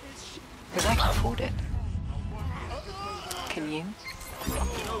 Because I can afford it. Can you?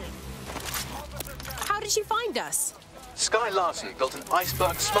 How did you find us? Sky Larson built an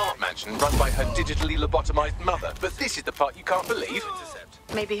iceberg smart mansion run by her digitally lobotomized mother, but this is the part you can't believe.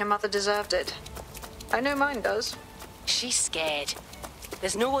 Maybe her mother deserved it. I know mine does. She's scared.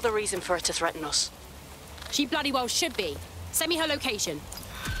 There's no other reason for her to threaten us. She bloody well should be. Send me her location.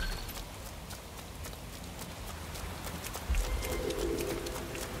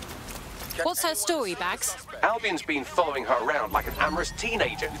 What's her story, Bags? Albion's been following her around like an amorous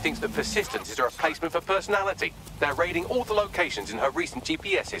teenager who thinks that persistence is a replacement for personality. They're raiding all the locations in her recent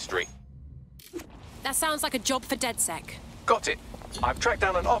GPS history. That sounds like a job for DedSec. Got it. I've tracked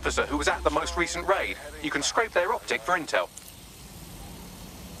down an officer who was at the most recent raid. You can scrape their optic for intel.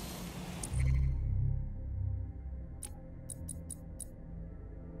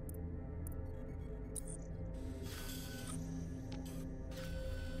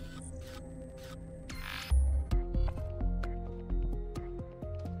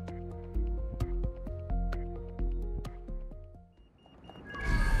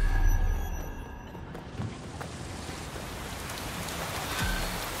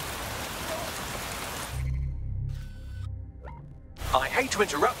 I hate to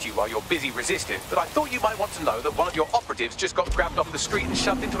interrupt you while you're busy resisting, but I thought you might want to know that one of your operatives just got grabbed off the street and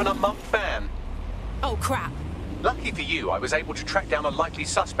shoved into an unmarked van. Oh, crap. Lucky for you, I was able to track down a likely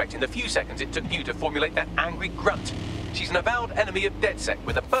suspect in the few seconds it took you to formulate that angry grunt. She's an avowed enemy of DedSec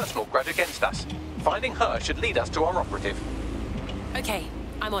with a personal grudge against us. Finding her should lead us to our operative. Okay,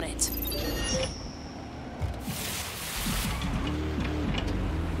 I'm on it.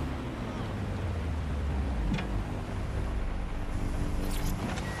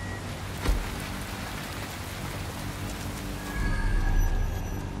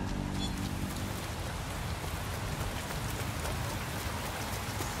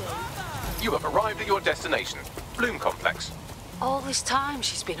 You have arrived at your destination, Bloom Complex. All this time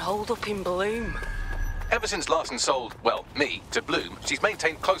she's been holed up in Bloom. Ever since Larson sold, well, me, to Bloom, she's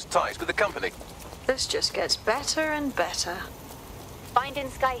maintained close ties with the company. This just gets better and better. Finding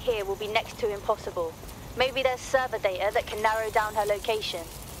Sky here will be next to impossible. Maybe there's server data that can narrow down her location.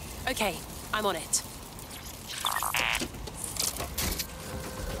 Okay, I'm on it.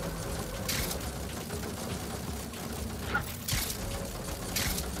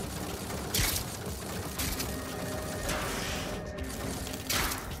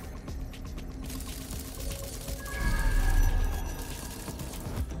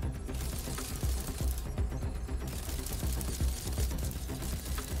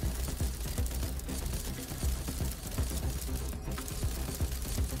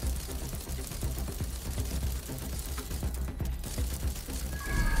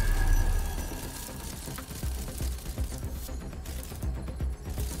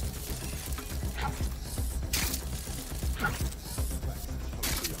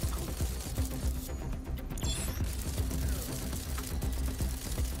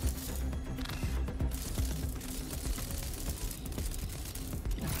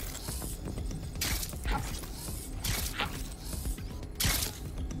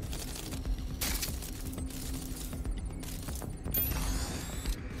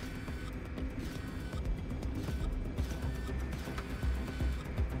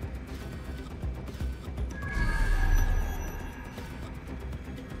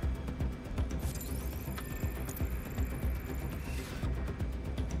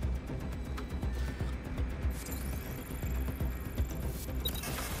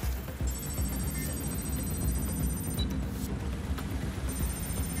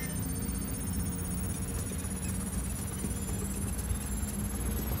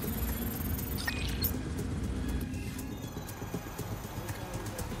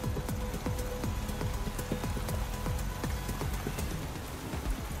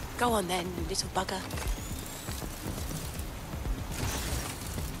 Go on then, you little bugger.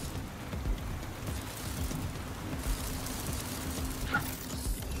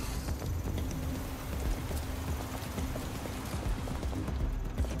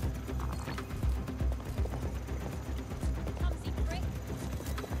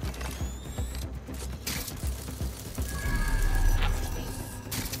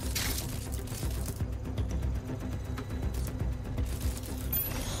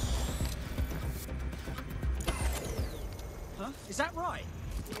 Is that right?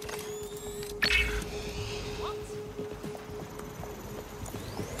 What?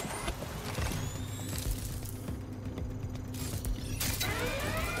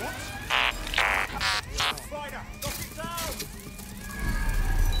 Spider, knock it down!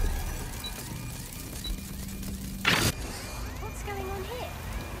 What's going on here?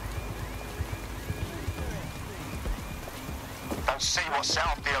 Don't see what set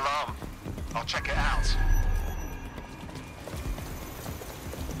off the alarm. I'll check it out.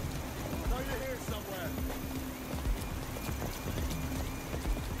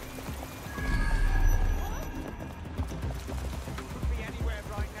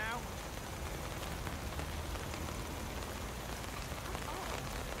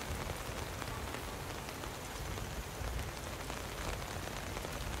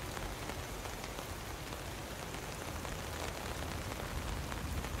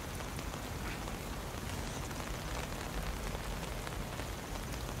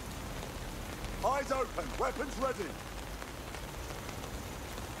 Eyes open, weapons ready.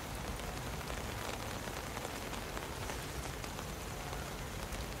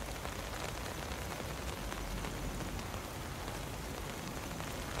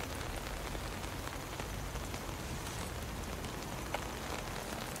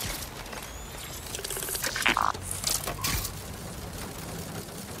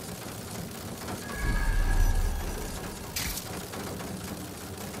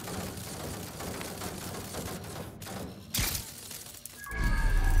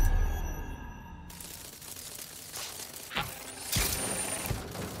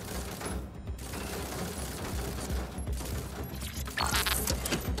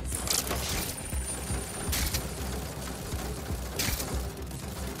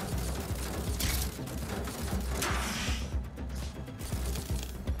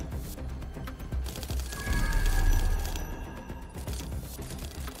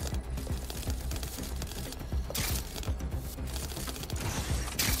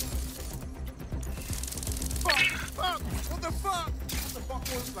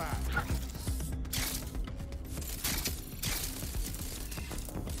 was that?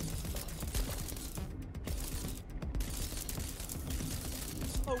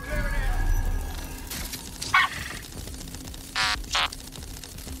 Oh,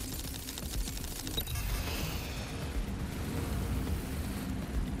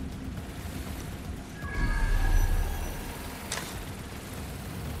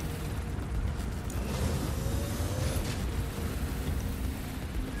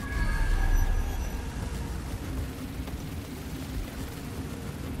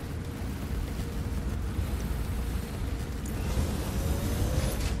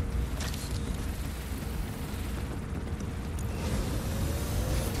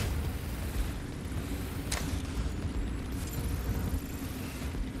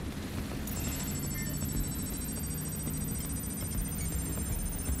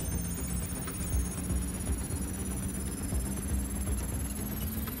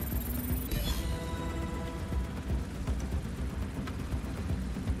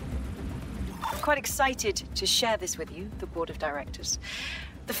 quite excited to share this with you, the board of directors.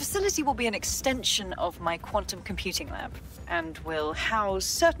 The facility will be an extension of my quantum computing lab and will house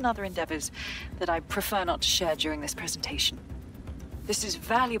certain other endeavors that I prefer not to share during this presentation. This is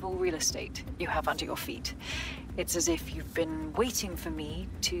valuable real estate you have under your feet. It's as if you've been waiting for me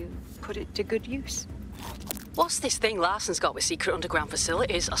to put it to good use. What's this thing Larson's got with secret underground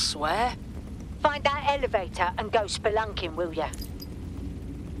facilities, I swear? Find that elevator and go spelunking, will ya?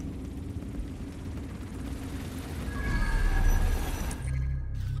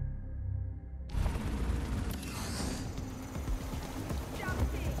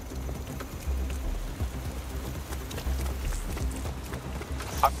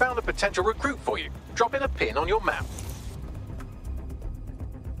 I found a potential recruit for you. Drop in a pin on your map.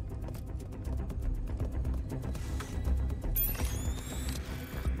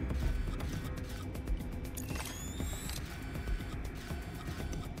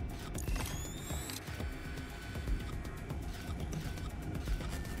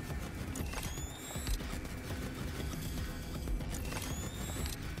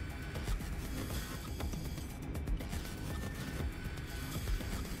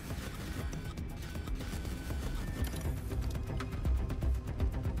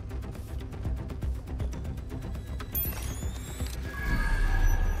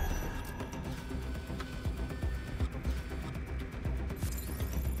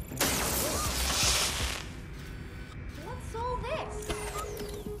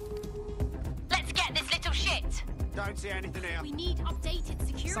 Don't see anything here. We need updated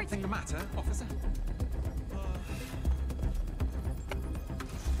security. Something the matter, officer?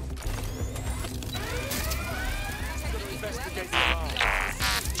 Investigate the alarm.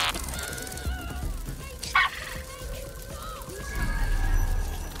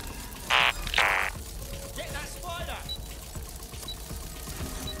 Get that spider!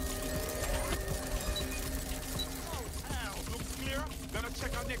 Oh, hell. Looks clear. Gonna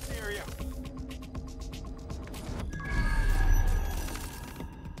check our next area.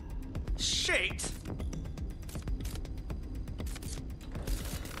 Shit!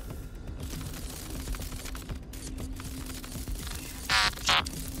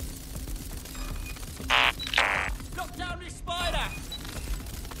 Knock down this spider!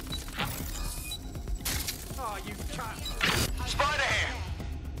 Oh, you cunt! Spider here!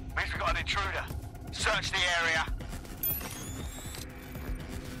 Means we got an intruder. Search the area.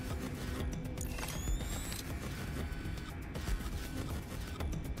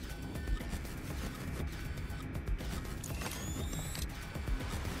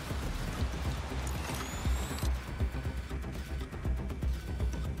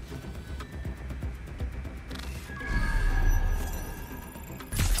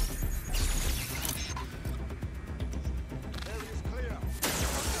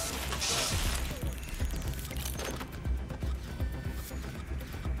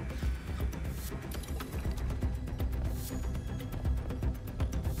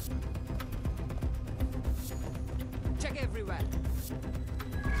 Check everywhere.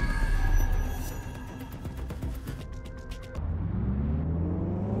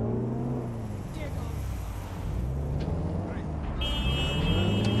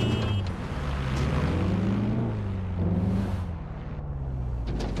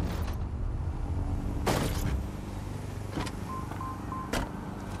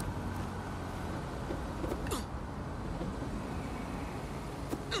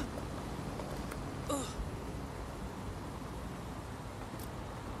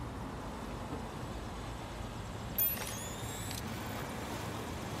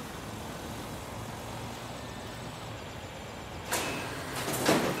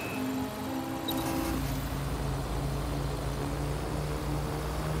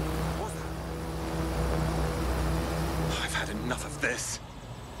 Enough of this.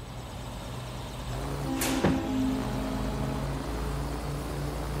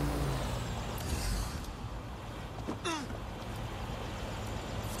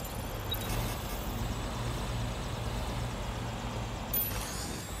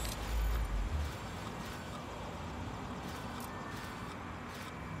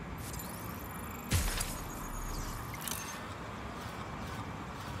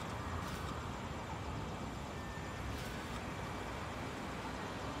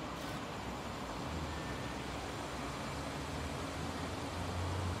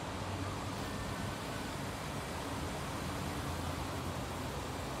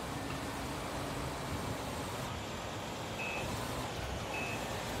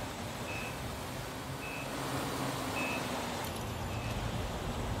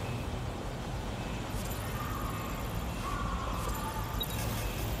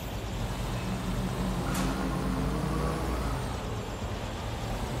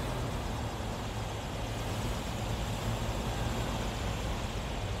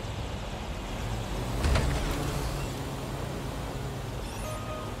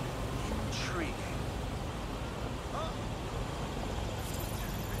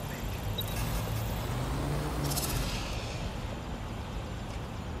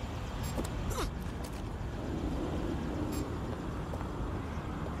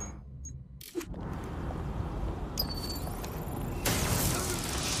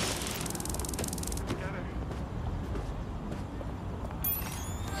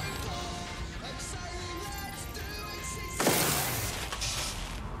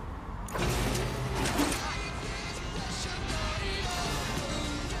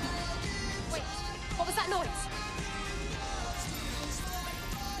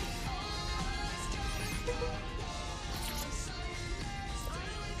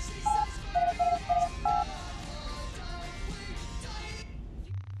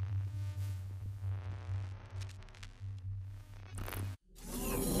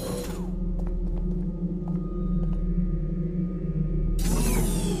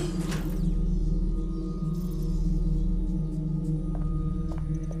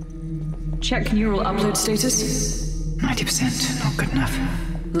 Check neural upload status. 90%, not good enough.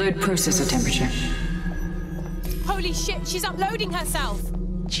 Load processor temperature. Holy shit, she's uploading herself!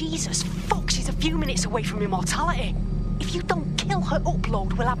 Jesus fuck, she's a few minutes away from immortality. If you don't kill her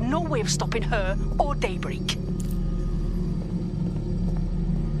upload, we'll have no way of stopping her or Daybreak.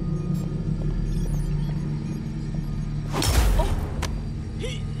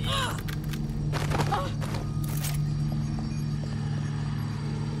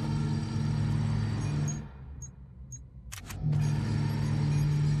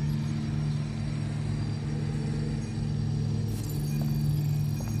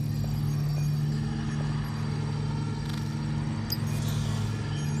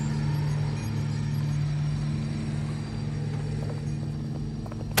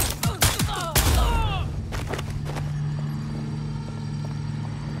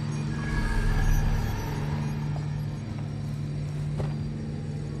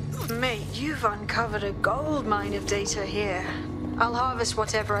 Mate, you've uncovered a gold mine of data here. I'll harvest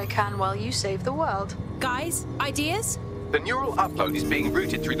whatever I can while you save the world. Guys, ideas? The neural upload is being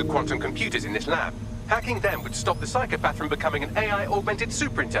routed through the quantum computers in this lab. Hacking them would stop the psychopath from becoming an AI-augmented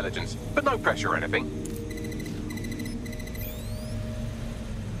superintelligence, but no pressure or anything.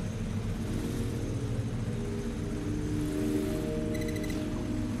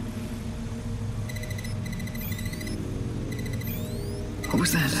 What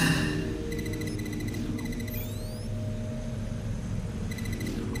was that?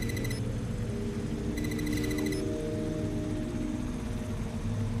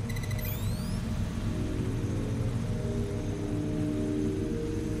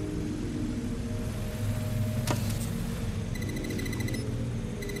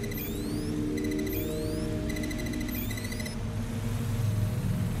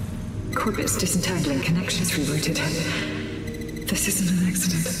 Corbet's disentangling connections rerouted. This isn't an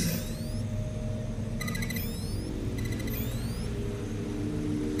accident.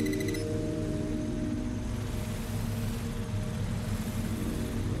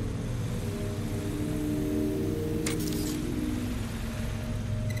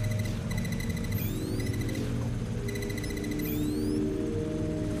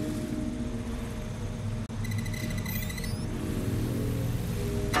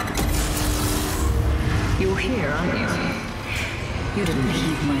 You're here, aren't you? You didn't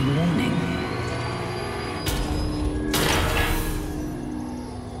heed my warning.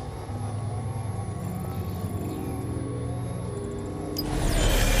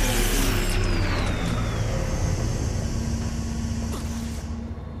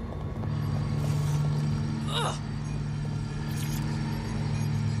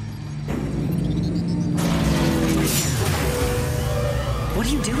 What are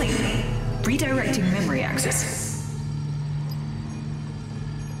you doing? Redirecting memory access.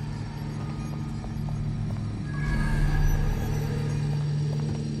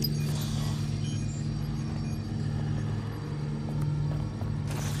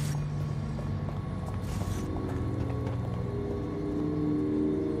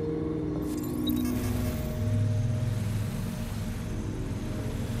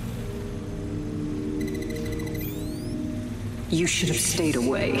 You should have stayed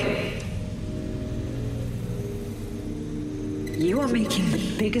away. You are making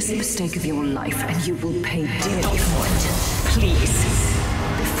the biggest mistake of your life, and you will pay dearly for it. Please,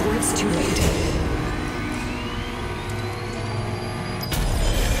 before it's too late.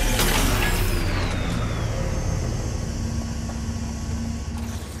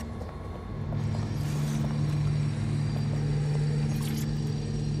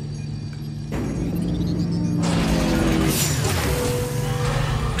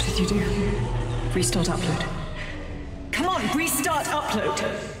 What did you do? Restart upload. Come on, restart upload!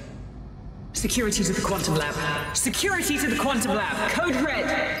 Security to the quantum lab. Security to the quantum lab. Code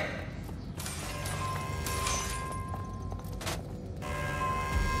red.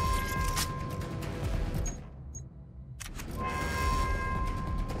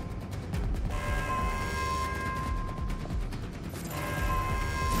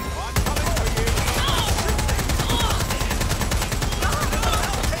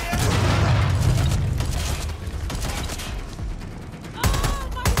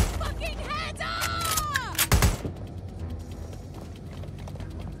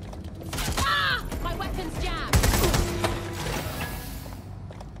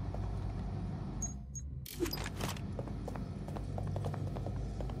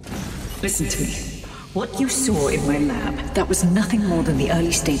 Listen to me. What you saw in my lab, that was nothing more than the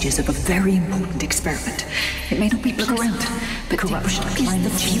early stages of a very important experiment. It may not be pleasant, but corruption,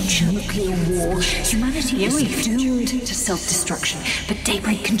 climate change, nuclear war. Humanity is doomed to self-destruction, but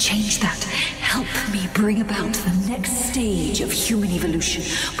Daybreak can change that. Help me bring about the next stage of human evolution.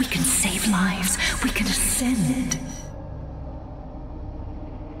 We can save lives. We can ascend.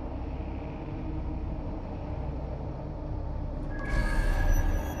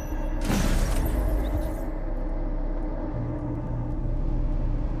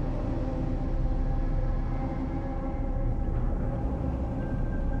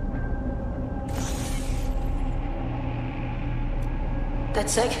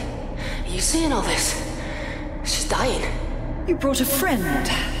 DedSec, are you seeing all this? She's dying. You brought a friend.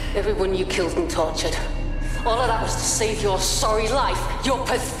 Everyone you killed and tortured. All of that was to save your sorry life. You're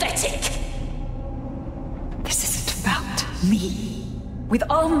pathetic. This isn't about me. With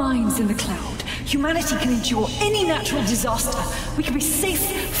our minds in the cloud, humanity can endure any natural disaster. We can be safe,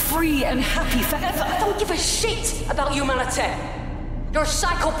 free, and happy forever. I don't give a shit about humanity. You're a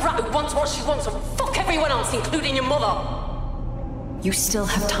psycho brat who wants what she wants and fuck everyone else, including your mother. You still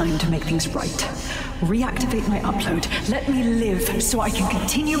have time to make things right. Reactivate my upload. Let me live so I can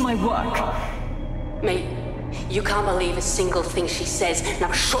continue my work. Mate, you can't believe a single thing she says.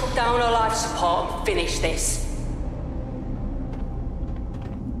 Now shut down her life support and finish this.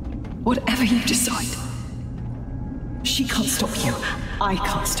 Whatever you decide. She can't stop you. I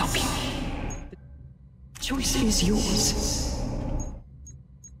can't stop you. The choice is yours.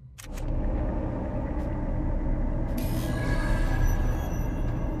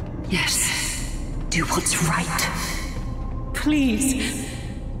 Yes, do what's right. Please,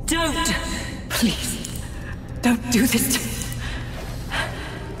 don't. Please, don't do this to me.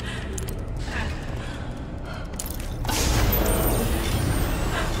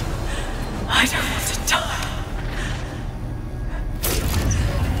 I don't want to die.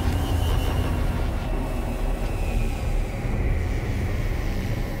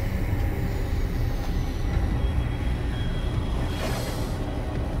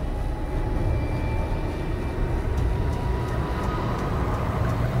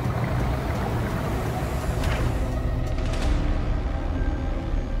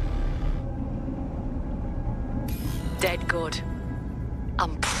 Dead good.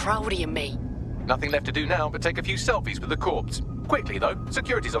 I'm proud of you, mate. Nothing left to do now but take a few selfies with the corpse. Quickly, though.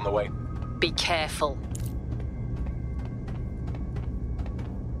 Security's on the way. Be careful.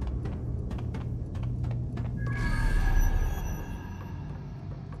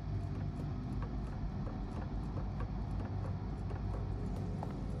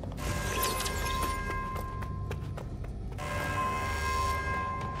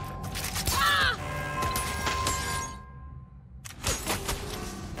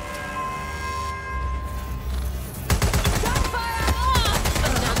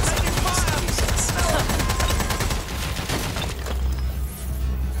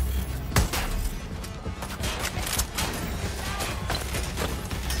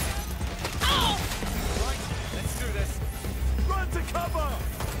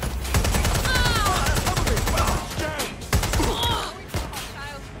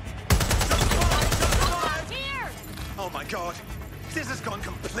 God, this has gone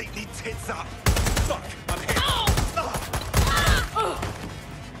completely tits up. Fuck, I'm here.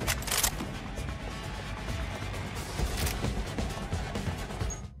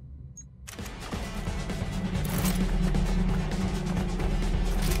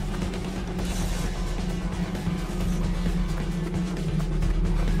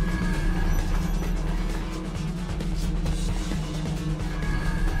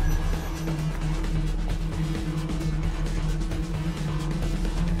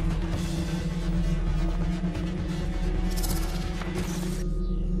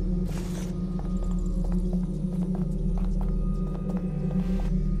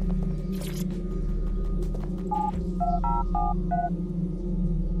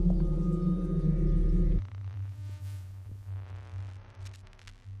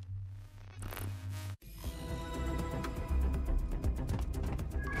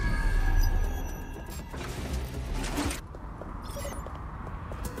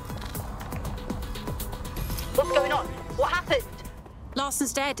 What's going on? What happened?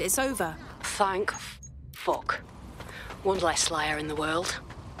 Larson's dead. It's over. Thank fuck. One less liar in the world.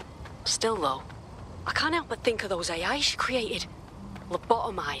 Still, though, I can't help but think of those AIs she created.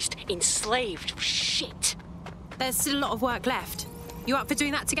 Lobotomized, enslaved, shit. There's still a lot of work left. You up for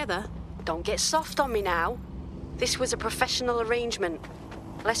doing that together? Don't get soft on me now. This was a professional arrangement.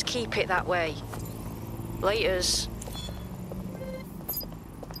 Let's keep it that way. Laters.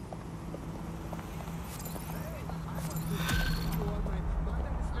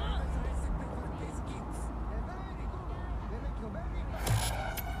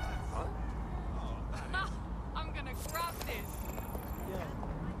 grab this.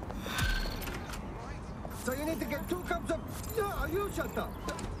 So you need to get 2 cups of... No, you shut up.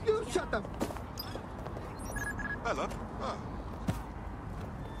 You shut up. Bella,